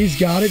 He's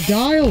got it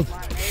dialed.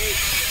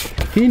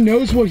 He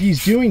knows what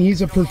he's doing.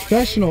 He's a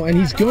professional, and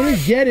he's gonna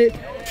get it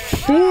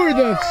for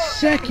the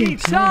second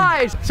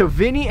time. So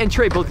Vinny and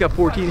Trey both got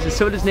 14s, and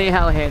so does Nate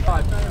Hallahan.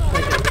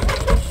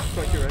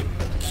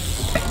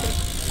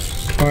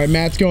 All right,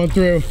 Matt's going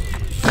through.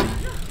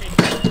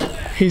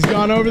 He's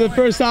gone over the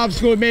first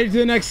obstacle, made it to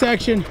the next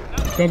section.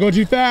 Don't go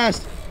too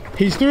fast.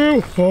 He's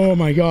through. Oh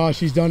my gosh,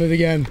 he's done it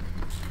again.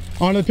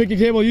 Onto the picnic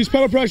table, use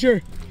pedal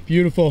pressure.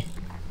 Beautiful.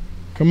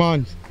 Come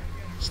on,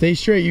 stay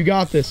straight, you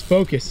got this.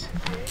 Focus.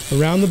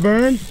 Around the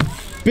burn,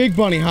 big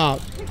bunny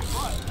hop.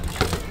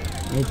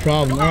 No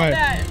problem, all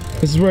right.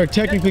 This is where it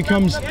technically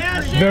comes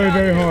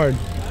very hard.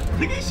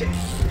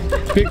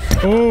 Big,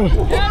 oh.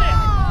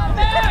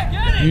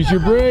 Use your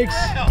brakes.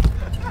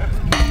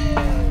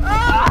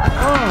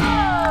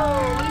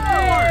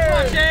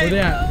 Where they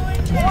at?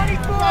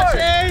 24.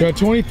 They're at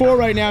 24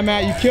 right now,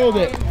 Matt. You killed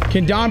it.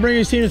 Can Don bring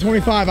his team to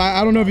 25?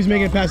 I don't know if he's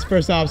making it past the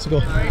first obstacle.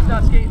 He's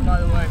not skating, by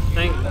the way.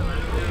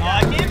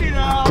 I give you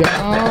though.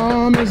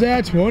 Dom is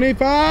at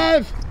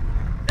 25.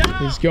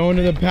 He's going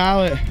to the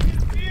pallet.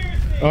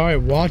 All right,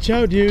 watch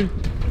out, dude.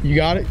 You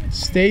got it.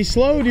 Stay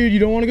slow, dude. You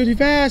don't want to go too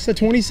fast. At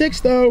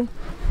 26, though. All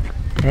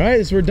right,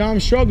 this is where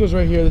Dom struggles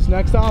right here. This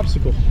next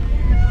obstacle.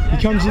 He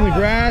comes in the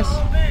grass.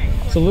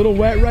 It's a little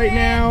wet right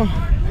now.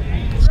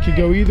 This could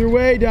go either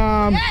way,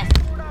 Dom.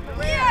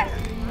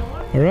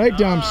 All right,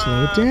 Dom,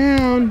 slow it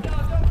down.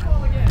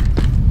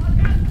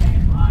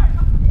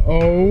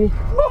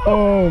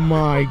 Oh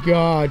my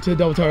God. To the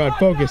double tire rod,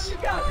 focus.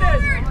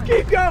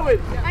 Keep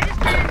going.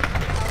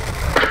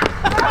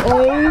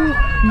 Oh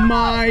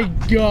my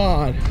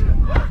God.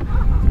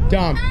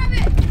 Dom.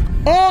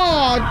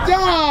 Oh,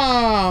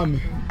 Dom.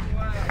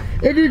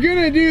 If you're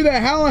gonna do the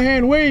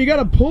Hallahan way, you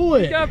gotta pull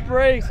it. He got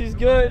brakes, he's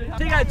good.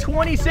 They got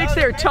 26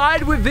 there,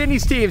 tied with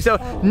Vinny's team. So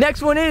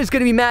next one in is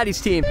gonna be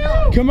Maddie's team.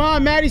 Come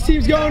on, Maddie's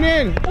team's going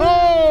in.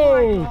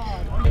 Oh!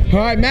 All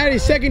right,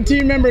 Maddie's second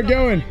team member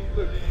going.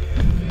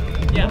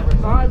 Yeah.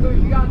 All right,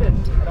 Luke, you got this.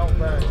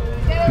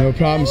 No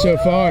problem so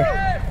far.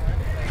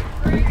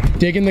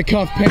 Digging the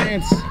cuff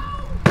pants.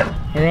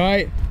 All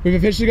right, we've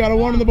officially got a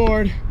 1 on the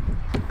board.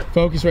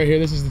 Focus right here,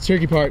 this is the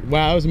tricky part.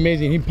 Wow, that was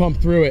amazing. He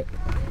pumped through it.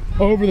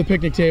 Over the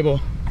picnic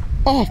table,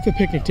 off the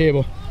picnic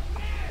table.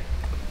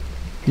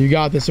 You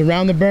got this.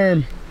 Around the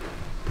berm.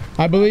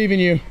 I believe in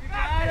you.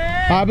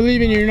 I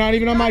believe in you. You're not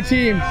even on my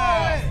team.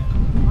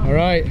 All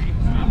right.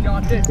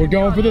 We're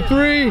going for the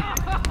 3.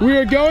 We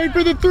are going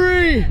for the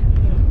 3.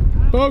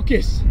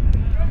 Focus.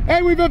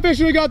 And we've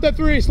officially got the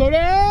 3. Slow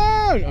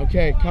down.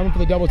 Okay, coming for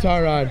the double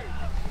tie ride.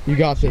 You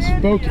got this.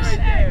 Focus.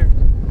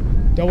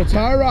 Double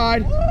tie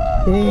ride.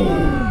 Ooh.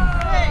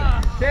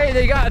 Okay,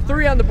 they got a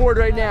 3 on the board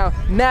right now.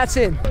 Matt's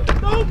in.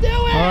 Don't do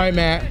it. All right,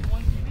 Matt.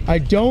 I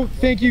don't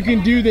think you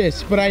can do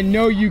this, but I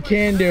know you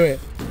can do it.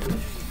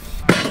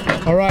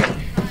 All right,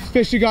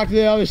 officially got to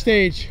the other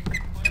stage.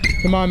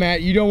 Come on,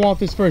 Matt. You don't want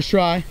this first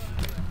try.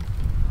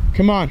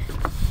 Come on.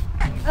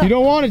 You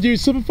don't want it, dude.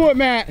 Slip a foot,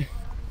 Matt. I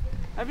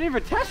haven't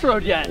even test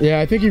rode yet.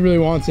 Yeah, I think he really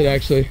wants it,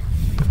 actually.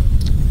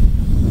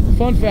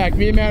 Fun fact,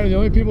 me and Matt are the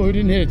only people who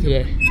didn't hit it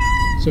today.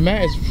 So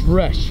Matt is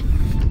fresh.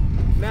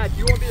 Matt, do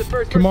you want to be the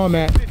first Come person? on,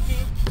 Matt. 15?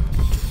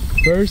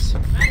 First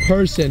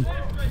person.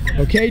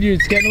 Okay, dude,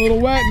 it's getting a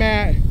little wet,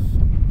 Matt.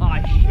 Oh, I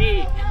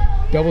hate.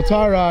 Double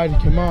tie ride,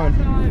 come on.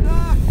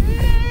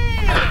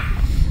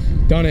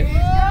 Done it.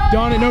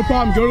 Done it, no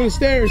problem. Go to the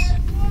stairs.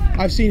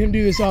 I've seen him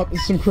do this up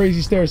some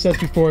crazy stair sets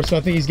before, so I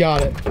think he's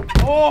got it.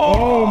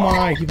 Oh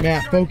my,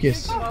 Matt,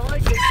 focus.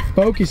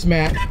 Focus,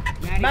 Matt.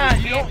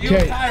 Matt, you don't.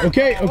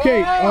 Okay.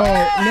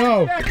 Oh,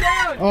 no.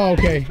 Oh,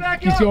 okay.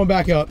 He's going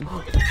back up.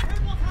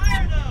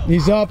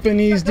 He's up and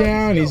he's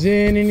down. He's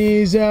in and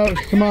he's out.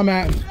 Come on,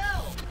 Matt.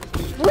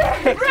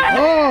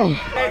 Oh.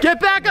 Get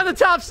back on the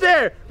top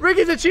stair.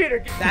 Ricky's a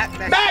cheater.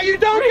 Matt, you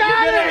don't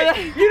got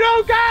it. You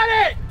don't got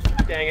it.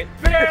 Dang it.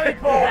 Barely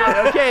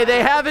close. Okay,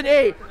 they have an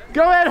 8.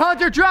 Go ahead,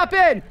 Hunter, drop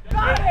in.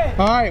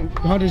 All right,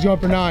 Hunter's going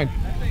for 9.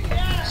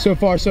 So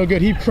far, so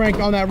good. He cranked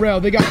on that rail.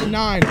 They got the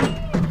 9.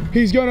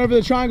 He's going over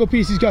the triangle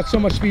piece. He's got so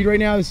much speed right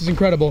now. This is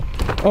incredible.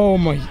 Oh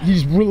my, he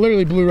just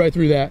literally blew right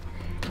through that.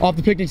 Off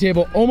the picnic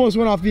table, almost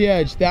went off the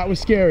edge. That was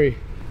scary.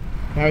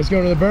 Now he's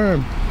going to the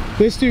berm.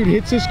 This dude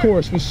hits this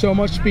course with so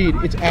much speed.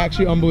 It's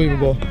actually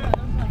unbelievable.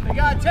 They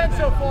got 10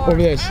 so far.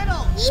 Over this,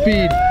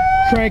 speed,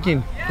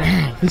 cranking.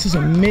 Wow, this is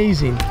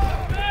amazing.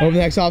 Over the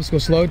next obstacle,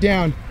 slow it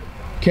down.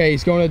 Okay,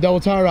 he's going to the double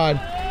tie rod.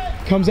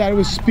 Comes at it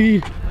with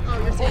speed.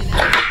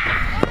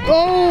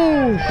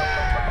 Oh!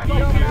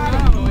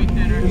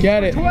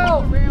 Get it.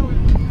 12.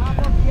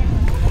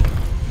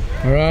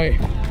 All right,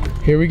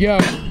 here we go.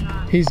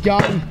 He's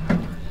gotten,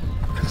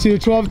 it's either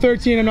 12 or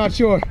 13, I'm not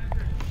sure.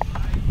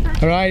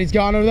 All right, he's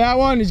gone over that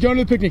one. He's going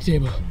to the picnic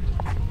table.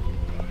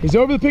 He's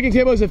over the picnic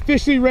table. It's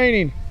officially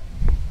raining.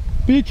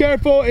 Be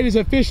careful, it is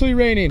officially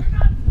raining.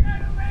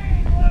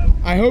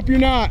 I hope you're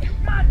not.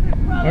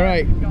 All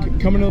right,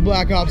 coming to the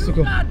black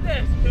obstacle.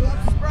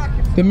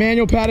 The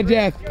manual pad of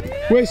death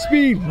with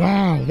speed.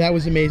 Wow, that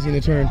was amazing, the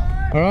turn.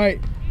 All right,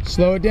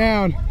 slow it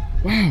down.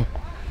 Wow.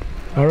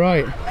 All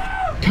right,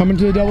 coming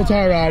to the double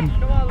tie rod.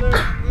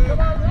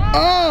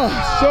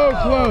 Oh, so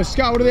close.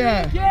 Scott, what are they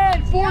at?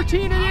 Again,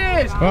 14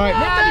 it is. All right,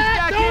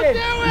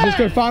 is this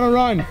their final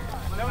run?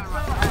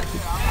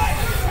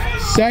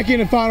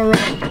 Second and final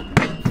run.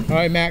 All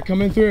right, Matt,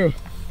 coming through.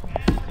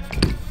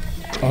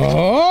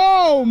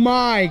 Oh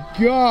my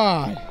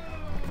God.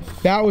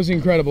 That was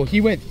incredible. He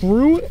went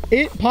through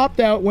it, popped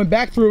out, went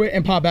back through it,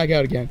 and popped back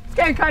out again. It's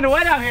getting kind of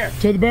wet out here.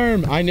 To the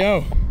berm, I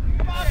know.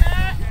 Come on,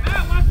 Matt.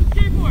 Matt, watch the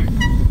skateboard.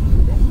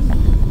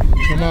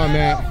 Come on,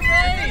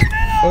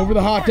 Matt. Over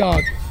the hot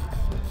dog.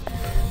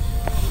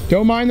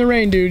 Don't mind the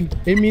rain, dude.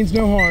 It means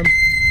no harm.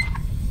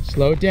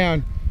 Slow it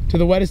down to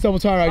the wettest double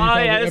tie ride you've Oh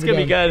yeah, this could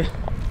be good.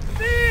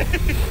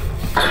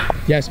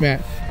 Yes,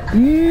 Matt.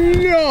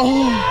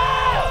 No.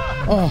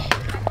 Oh.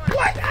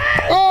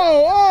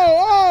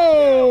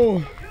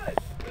 Oh.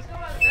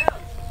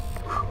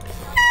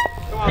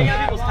 You got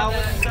people's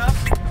helmets and stuff?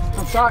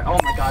 I'm sorry. Oh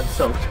my God,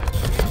 soaked.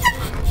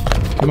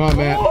 Come on,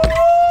 Matt.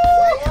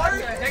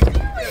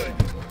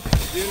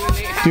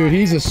 Dude,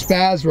 he's a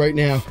spaz right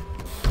now.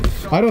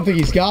 I don't think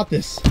he's got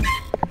this.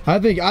 I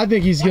think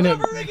he's gonna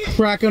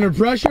crack under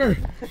pressure.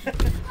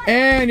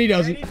 And he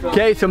doesn't.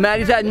 Okay, so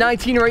Maddie's at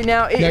 19 right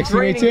now. Next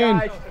teammate's in.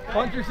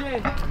 Hunter's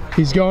in.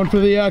 He's going for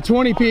the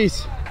 20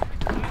 piece.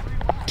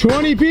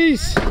 20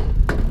 piece.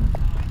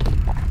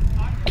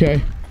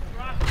 Okay.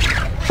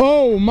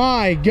 Oh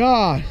my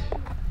God.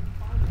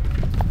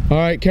 All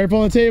right, careful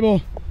on the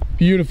table.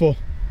 Beautiful.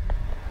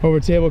 Over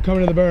table,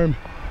 coming to the berm.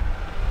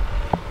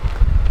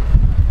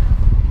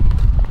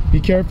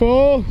 Be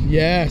careful.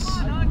 Yes.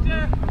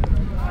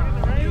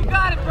 You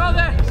got it,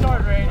 brother. It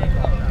started raining.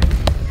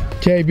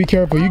 Okay, be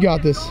careful. You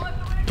got this.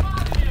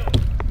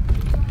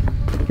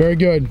 Very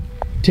good.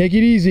 Take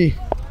it easy.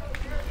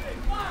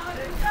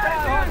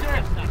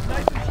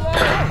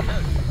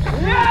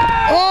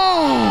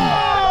 Oh!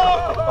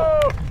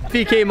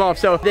 He came off,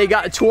 so they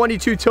got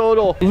 22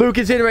 total. Luke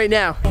is in right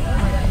now.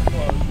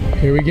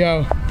 Here we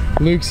go.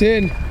 Luke's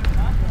in.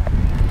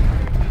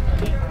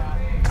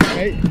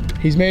 Okay,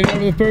 he's made it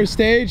over the first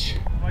stage.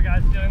 Oh my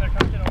God, stealing their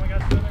cushion. Oh my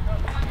God, stealing their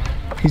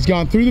cushion. He's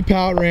gone through the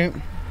pallet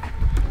ramp,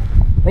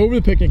 over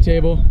the picnic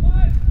table,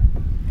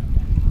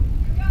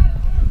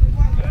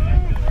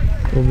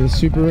 over the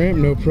super ramp,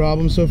 no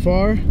problem so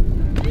far.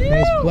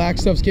 This black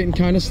stuff's getting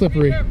kind of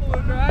slippery.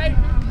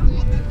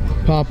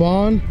 Pop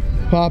on,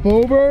 pop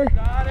over.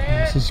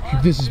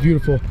 This is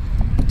beautiful.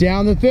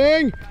 Down the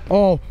thing.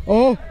 Oh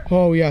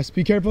yes.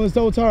 Be careful, this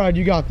double tie ride.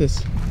 You got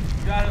this.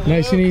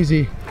 Nice and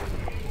easy.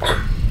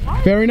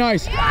 Very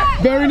nice.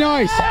 Very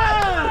nice.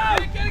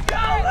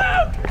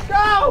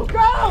 Go!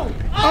 Go!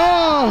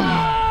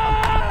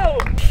 Oh!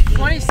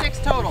 26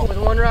 total with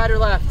one rider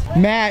left.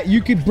 Matt,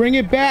 you could bring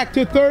it back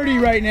to 30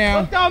 right now.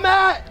 Let's go,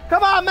 Matt!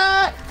 Come on,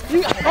 Matt!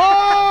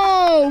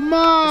 Oh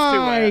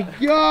my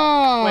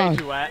God! Way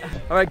too wet.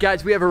 All right,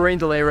 guys, we have a rain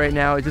delay right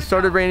now. It just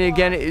started raining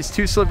again. It's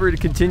too slippery to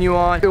continue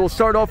on. It will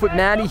start off with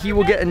Maddie. He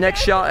will get a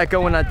next shot at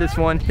going at this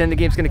one. Then the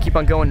game's gonna keep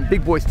on going.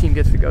 Big Boys team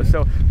gets to go.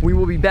 So we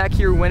will be back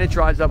here when it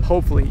dries up,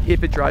 hopefully.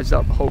 If it dries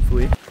up,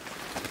 hopefully.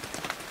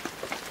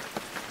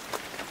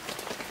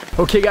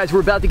 Okay guys,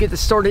 we're about to get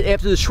this started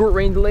after the short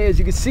rain delay. As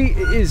you can see,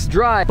 it is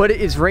dry, but it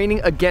is raining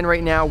again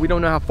right now. We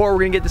don't know how far we're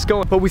gonna get this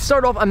going, but we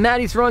start off on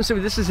Maddie's run, so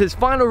this is his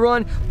final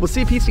run. We'll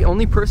see if he's the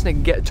only person that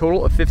can get a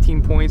total of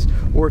 15 points,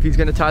 or if he's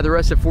gonna tie the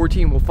rest at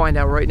 14. We'll find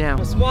out right now.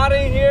 SWAT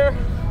in here.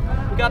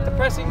 We got the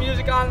pressing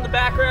music on in the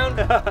background.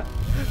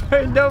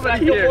 Ain't nobody I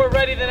feel here. more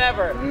ready than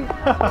ever.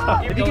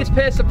 If he gets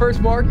past the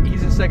first mark,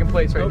 he's in second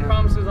place right No now.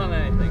 promises on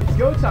anything. It's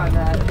go time,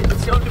 Matt.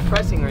 It's so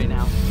depressing right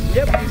now.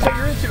 Yep, so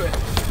you're into it.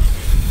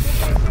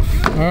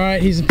 All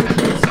right, he's in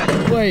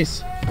second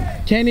place.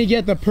 Can he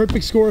get the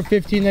perfect score of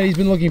 15 that he's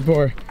been looking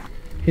for?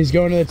 He's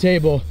going to the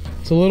table.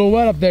 It's a little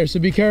wet up there, so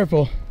be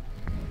careful.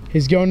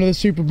 He's going to the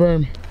super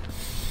berm.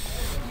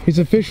 He's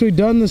officially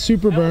done the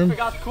super I berm.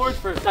 forgot the course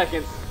for a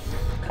second.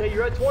 Hey,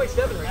 you're at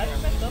 27 right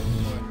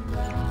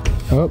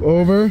now. Up,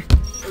 over.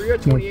 Or you're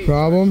at No 28.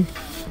 problem.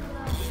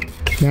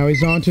 Now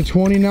he's on to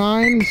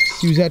 29.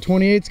 He was at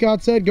 28,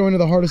 Scott said, going to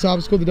the hardest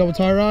obstacle, the double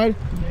tie ride.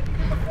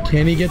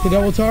 Can he get the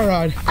double tie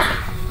ride?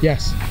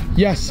 Yes.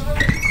 Yes.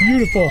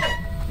 Beautiful.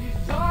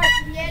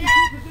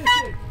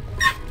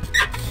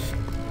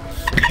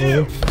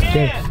 Over.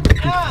 Good.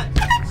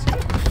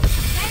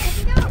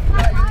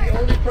 The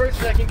only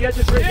person that can get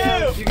this right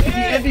now. You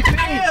can be the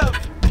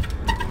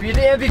MVP. Be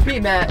the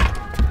MVP, Matt.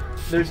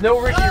 There's no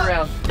Ricky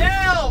around.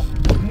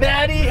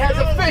 Matty has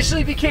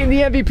officially became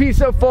the MVP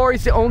so far.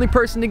 He's the only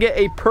person to get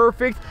a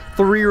perfect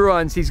 3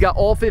 runs. He's got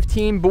all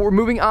 15, but we're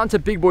moving on to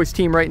Big Boy's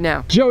team right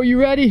now. Joe, you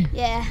ready?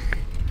 Yeah.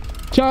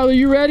 Charlie,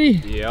 you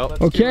ready?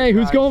 Yep. Okay,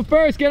 who's going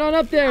first? Get on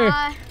up there.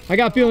 Uh, I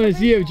got a feeling it's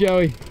you,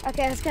 Joey.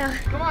 Okay, let's go.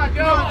 Come on,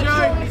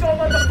 Joey. It's all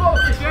about the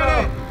focus,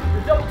 bro.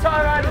 The double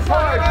tie ride is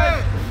hard.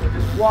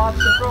 Just watch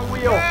the front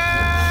wheel.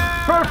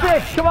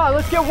 Perfect. Come on,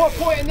 let's get 1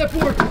 point in the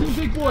board. Team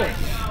Big Boy.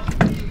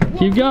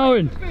 Keep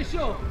going.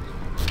 Official.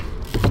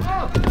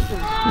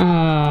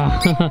 Ah.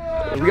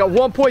 We got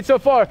 1 point so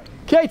far.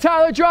 Okay,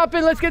 Tyler, drop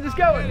in. Let's get this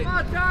going. Come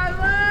on,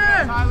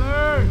 Tyler.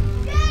 Tyler!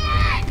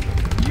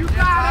 You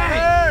got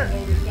it!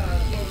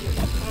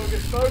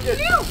 Focus.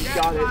 You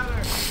got it.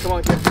 Come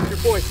on, get 2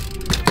 points.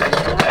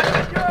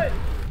 Good.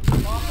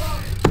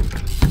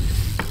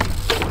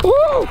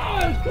 Woo!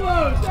 That was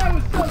close. That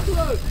was so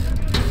close.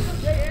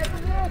 Okay, after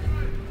this.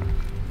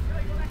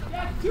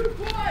 That's 2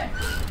 points.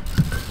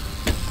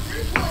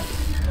 3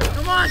 points.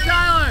 Come on,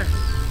 Tyler!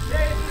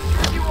 Okay, this is a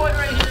tricky one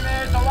right here, man.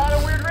 There's a lot of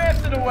weird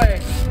ramps in the way.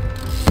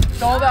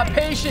 It's all about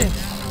patience.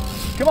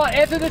 Come on,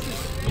 after this,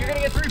 you're gonna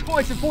get 3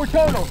 points and 4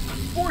 total.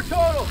 4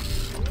 total.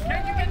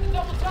 Can you get the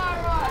double tie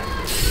ride?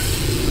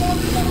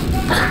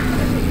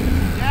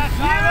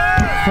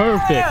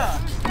 Perfect.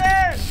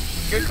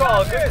 Good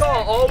call, good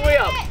call. All the way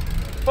up.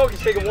 Focus,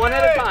 take it one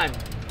at a time.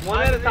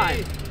 One at a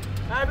time.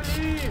 I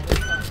believe!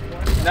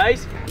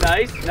 Nice,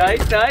 nice,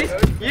 nice, nice.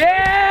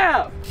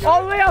 Yeah!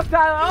 All the way up,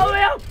 Tyler. All the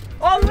way up.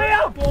 All the way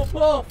up. Full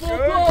pull, full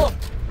pull.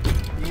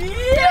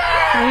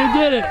 Yeah! You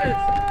did it.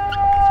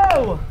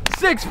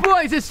 6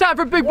 points. It's time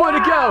for Big Boy to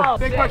go.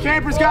 Big Boy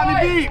Camper's got me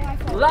beat!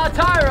 A lot of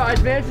tie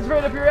rides, man. This is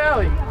right up your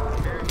alley.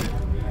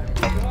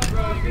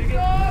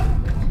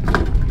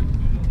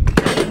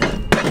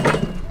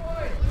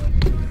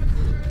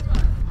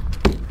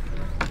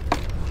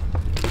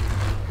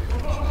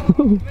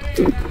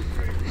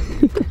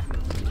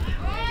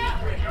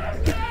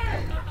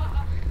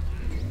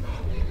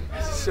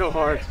 This is so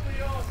hard.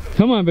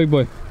 Come on, big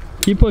boy.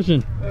 Keep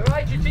pushing. All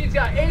right, your team's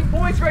got 8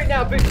 points right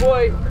now, Big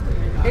Boy.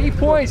 8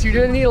 points. You're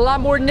gonna need a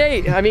lot more than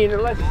 8. I mean,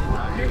 unless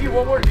you give you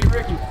 1 more to be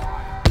Ricky.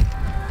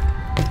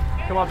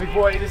 Come on, Big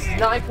Boy. This is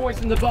 9 points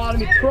from the bottom.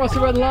 He crossed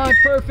the red line.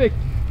 Perfect.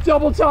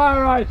 Double tie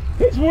ride.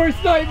 His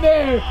worst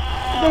nightmare.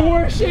 The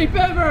worst shape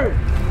ever.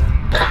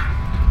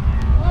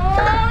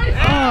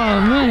 Oh,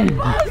 man.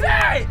 What was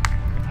that?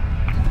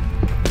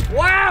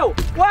 Wow!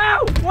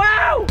 Wow!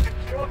 Wow!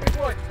 Come on, Big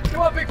Boy.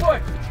 Come on, Big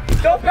Boy.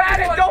 Don't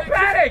panic! Don't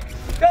panic!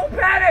 Don't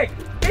panic!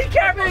 Be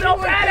careful!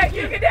 Don't panic!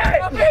 You can do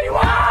it!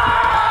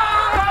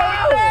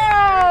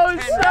 Oh,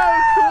 so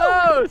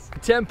close.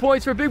 10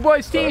 points for Big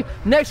Boy's team.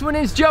 Next one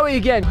is Joey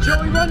again.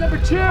 Joey, run number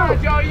 2.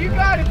 Joey, you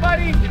got it,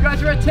 buddy! You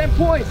guys are at 10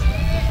 points.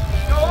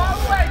 Go all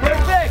the way!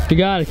 Perfect. You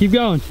got it. Keep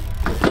going.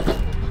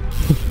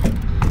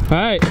 All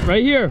right,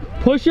 right here.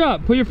 Push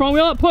up. Put your front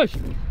wheel up. Push.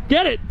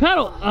 Get it.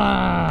 Pedal.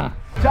 Ah.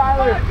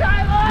 Tyler,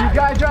 you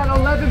guys are on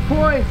 11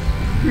 points.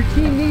 Your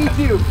team needs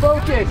you.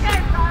 Focus.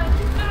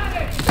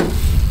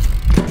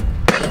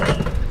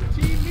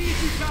 Team needs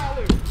you,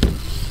 Tyler!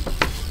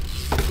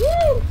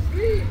 Woo!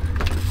 Speed.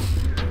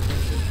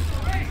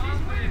 He's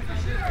winning for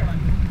sure!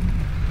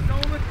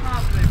 Going with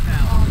confidence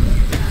now.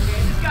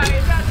 This guy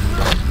is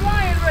absolutely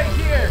flying right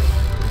here!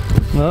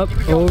 Up,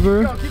 over.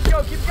 Keep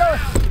going, keep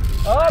going.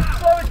 Up,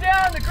 slow it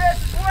down. The grass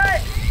is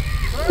wet.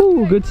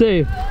 Ooh, good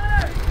save.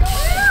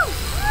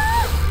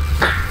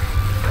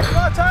 Come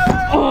on,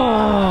 Tyler! Oh.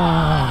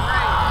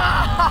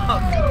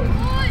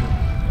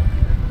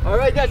 All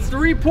right, that's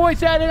 3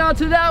 points added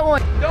onto that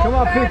one. Come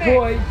on, Big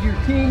Boy. Your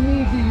team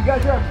needs you. You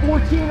guys are at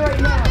 14 right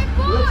now.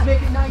 Let's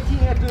make it 19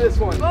 after this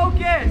one.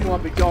 Focus! Come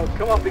on, big dog.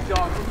 Come on, big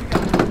dog. You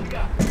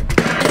got it.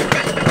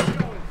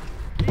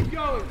 You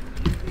got it.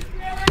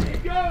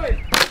 Keep going!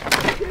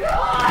 Keep going!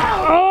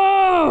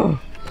 Oh.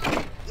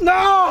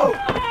 No!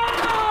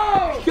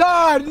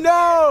 God,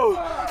 no!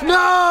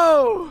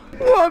 No!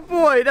 1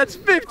 point. That's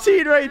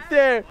 15 right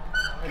there.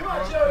 Come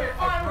on, Joey!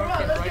 Final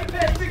run! Let's get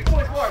past Big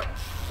Boy's mark!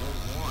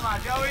 Come on,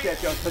 Joey!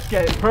 Let's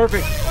get it.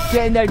 Perfect.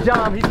 Get in there,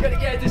 Dom. He's gonna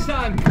get it this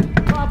time.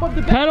 Pop up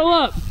the pedal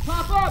up.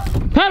 Pop up.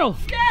 Pedal.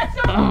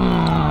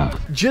 Yes!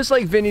 Just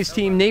like Vinny's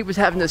team, Nate was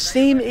having the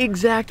same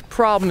exact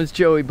problem as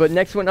Joey, but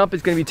next one up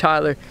is gonna be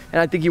Tyler,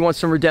 and I think he wants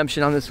some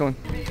redemption on this one.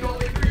 Come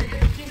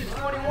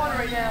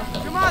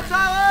on,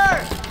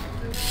 Tyler!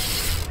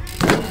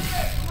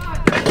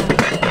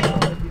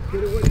 He's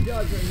good at what he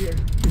does right here.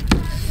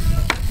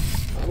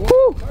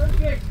 Woo!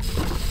 Perfect.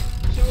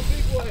 Show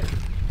big boy.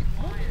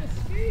 Look at the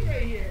speed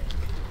right here.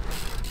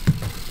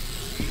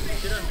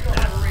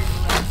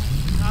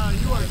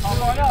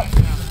 Come on up.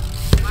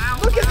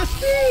 Look at the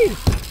speed!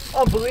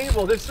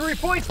 Unbelievable. There's 3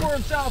 points for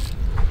himself.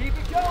 Keep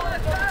it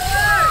going,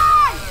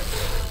 Tyler!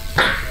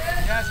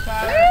 Yes,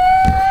 Tyler.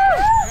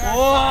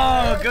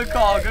 Whoa, good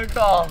call, good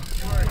call.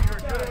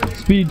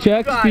 Speed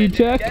check, speed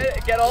check.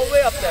 Get all the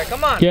way up there,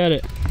 come on. Get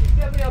it.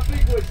 Get me up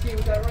big boy ski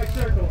with that right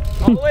circle.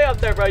 All the way up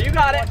there, bro. You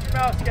got it. Watch your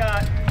mouth,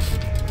 Scott.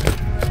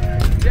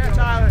 Yeah,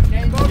 Tyler.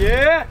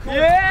 Yeah,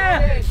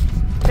 yeah.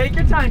 Take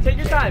your time, take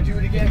your time. Do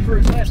it again for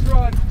his last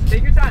run.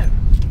 Take your time.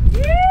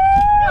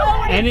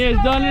 And he has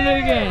done it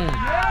again.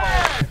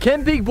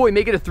 Can Big Boy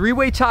make it a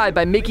 3-way tie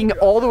by making it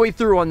all the way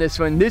through on this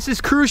one? This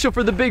is crucial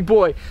for the Big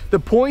Boy. The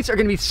points are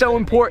going to be so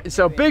important.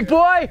 So Big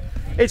Boy,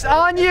 it's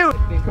on you.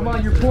 Come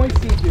on, your points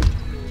team, dude.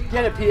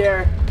 Get it,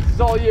 Pierre. This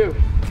is all you.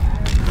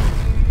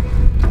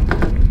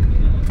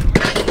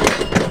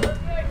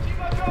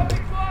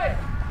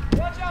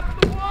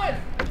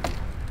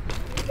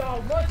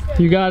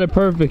 You got it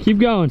perfect. Keep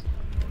going.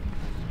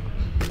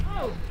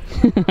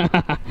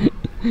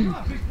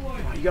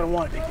 You gotta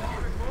want it, big boy.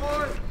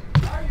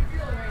 How are you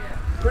feeling right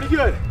now? Pretty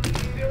good.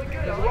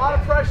 There's a lot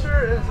of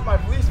pressure, and it's my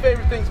least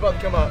favorite thing's about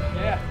to come up.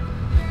 Yeah.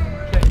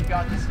 Okay, you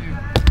got this, dude.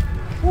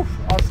 Woof.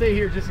 I'll stay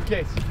here just in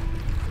case.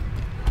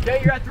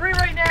 Okay, you're at 3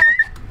 right now.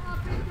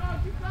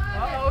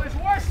 Uh-oh, his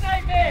worst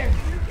nightmare.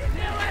 You can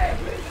do it.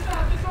 We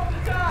stop this all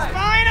the time.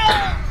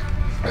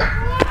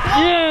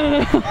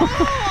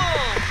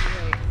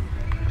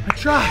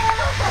 Yeah.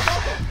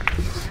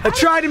 I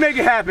tried to make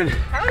it happen.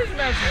 How did you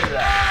mention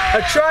that?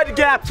 I tried to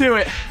gap to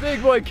it.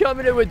 Big Boy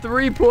coming in with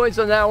 3 points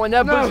on that one.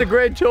 That puts the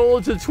grand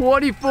total to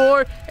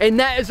 24, and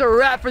that is a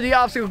wrap for the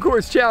obstacle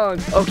course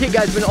challenge. Okay,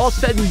 guys, when all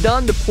said and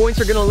done, the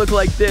points are gonna look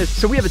like this.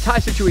 So we have a tie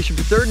situation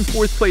for 3rd and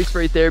 4th place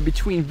right there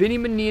between Vinny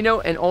Menino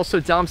and also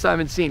Dom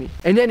Simoncini.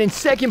 And then in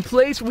 2nd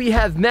place, we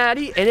have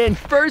Maddie, and in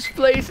 1st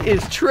place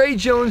is Trey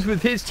Jones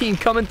with his team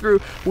coming through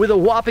with a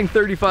whopping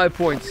 35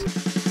 points.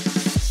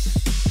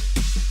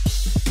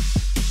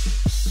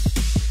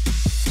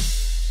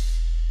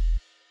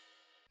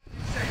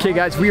 Okay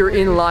guys, we are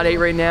in lot 8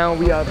 right now.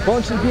 We have a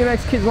bunch of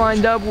BMX kids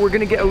lined up. We're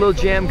gonna get a little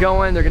jam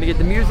going. They're gonna get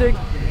the music,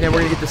 and then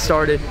we're gonna get this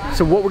started.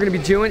 So what we're gonna be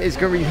doing is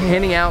gonna be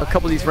handing out a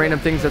couple of these random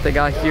things that they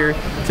got here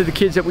to the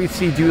kids that we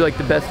see do like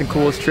the best and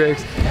coolest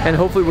tricks. And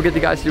hopefully we'll get the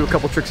guys to do a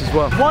couple tricks as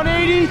well.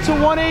 180 to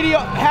 180,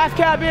 half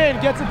cab in,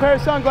 gets a pair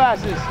of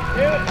sunglasses.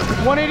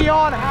 180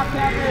 on, half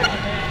cab in.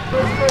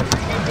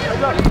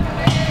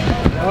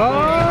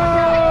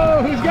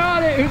 Oh, who's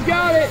got it? Who's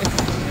got it?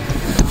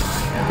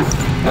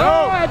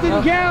 Oh, that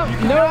didn't count.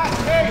 Nope.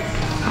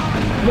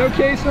 No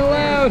casing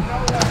allowed.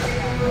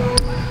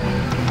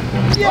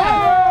 Yeah.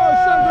 Oh,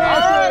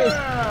 sunglasses.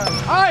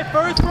 All right,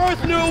 first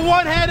new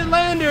one-handed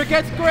lander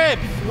gets grip.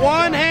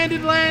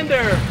 One-handed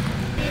lander.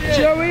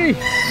 Joey.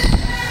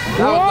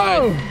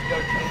 Whoa.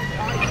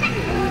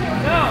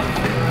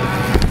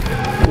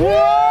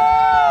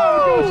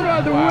 Whoa. Goes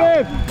around the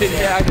whip.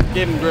 Yeah, I just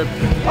gave him grip.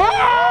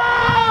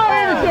 Oh, he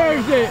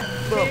deserves it.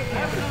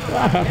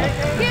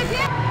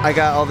 I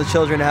got all the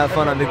children to have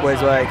fun on Big Boy's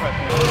bike.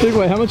 Big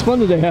Boy, how much fun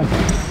did they have?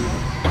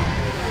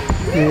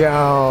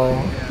 Yo.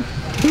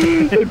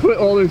 They put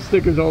all their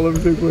stickers all over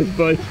Big Boy's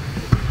bike.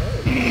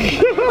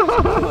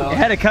 It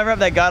had to cover up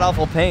that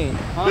god-awful paint.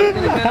 Big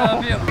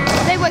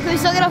Boy, can we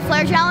still get a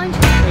flare challenge?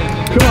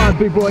 Come on,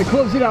 Big Boy,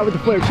 close it out with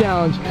the flare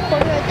challenge.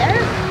 Right there?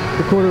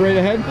 The quarter right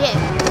ahead?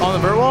 Yeah. On the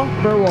vert wall?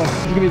 Vert wall. This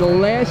is gonna be the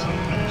last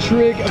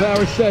trick of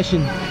our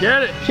session.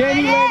 Get it. Can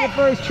you land it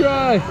first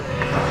try?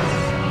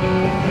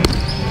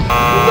 No!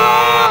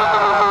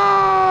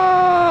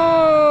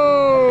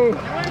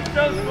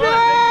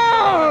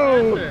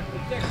 No!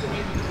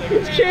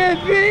 It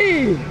can't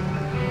be!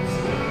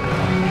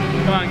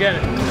 Come on, get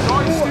it.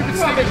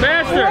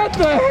 Faster. What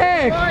the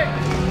heck?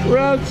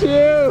 Round 2.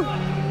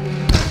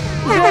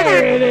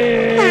 There it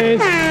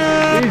is.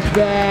 He's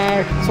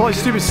back. It's all these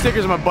stupid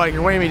stickers on my bike.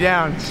 You're weighing me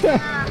down.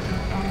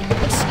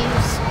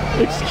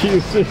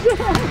 Excuses.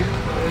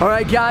 All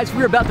right, guys,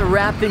 we're about to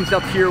wrap things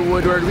up here at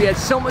Woodward. We had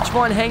so much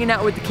fun hanging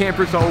out with the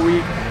campers all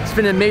week. It's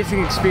been an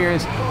amazing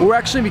experience. We're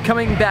actually be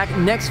coming back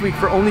next week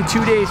for only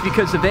 2 days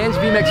because the Vans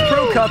BMX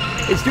Pro Cup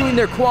is doing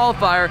their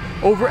qualifier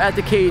over at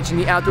the Cage in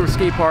the outdoor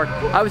skate park.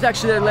 I was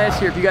actually there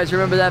last year, if you guys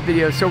remember that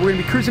video. So we're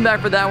gonna be cruising back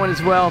for that one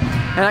as well.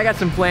 And I got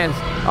some plans.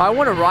 I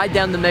wanna ride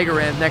down the Mega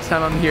Ramp next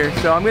time I'm here.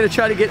 So I'm gonna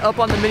try to get up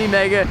on the Mini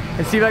Mega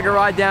and see if I can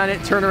ride down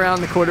it, turn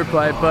around the quarter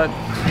pipe. But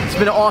it's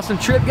been an awesome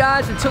trip,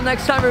 guys. Until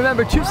next time,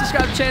 remember to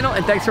subscribe to the channel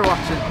and thanks for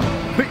watching.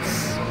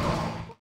 Peace.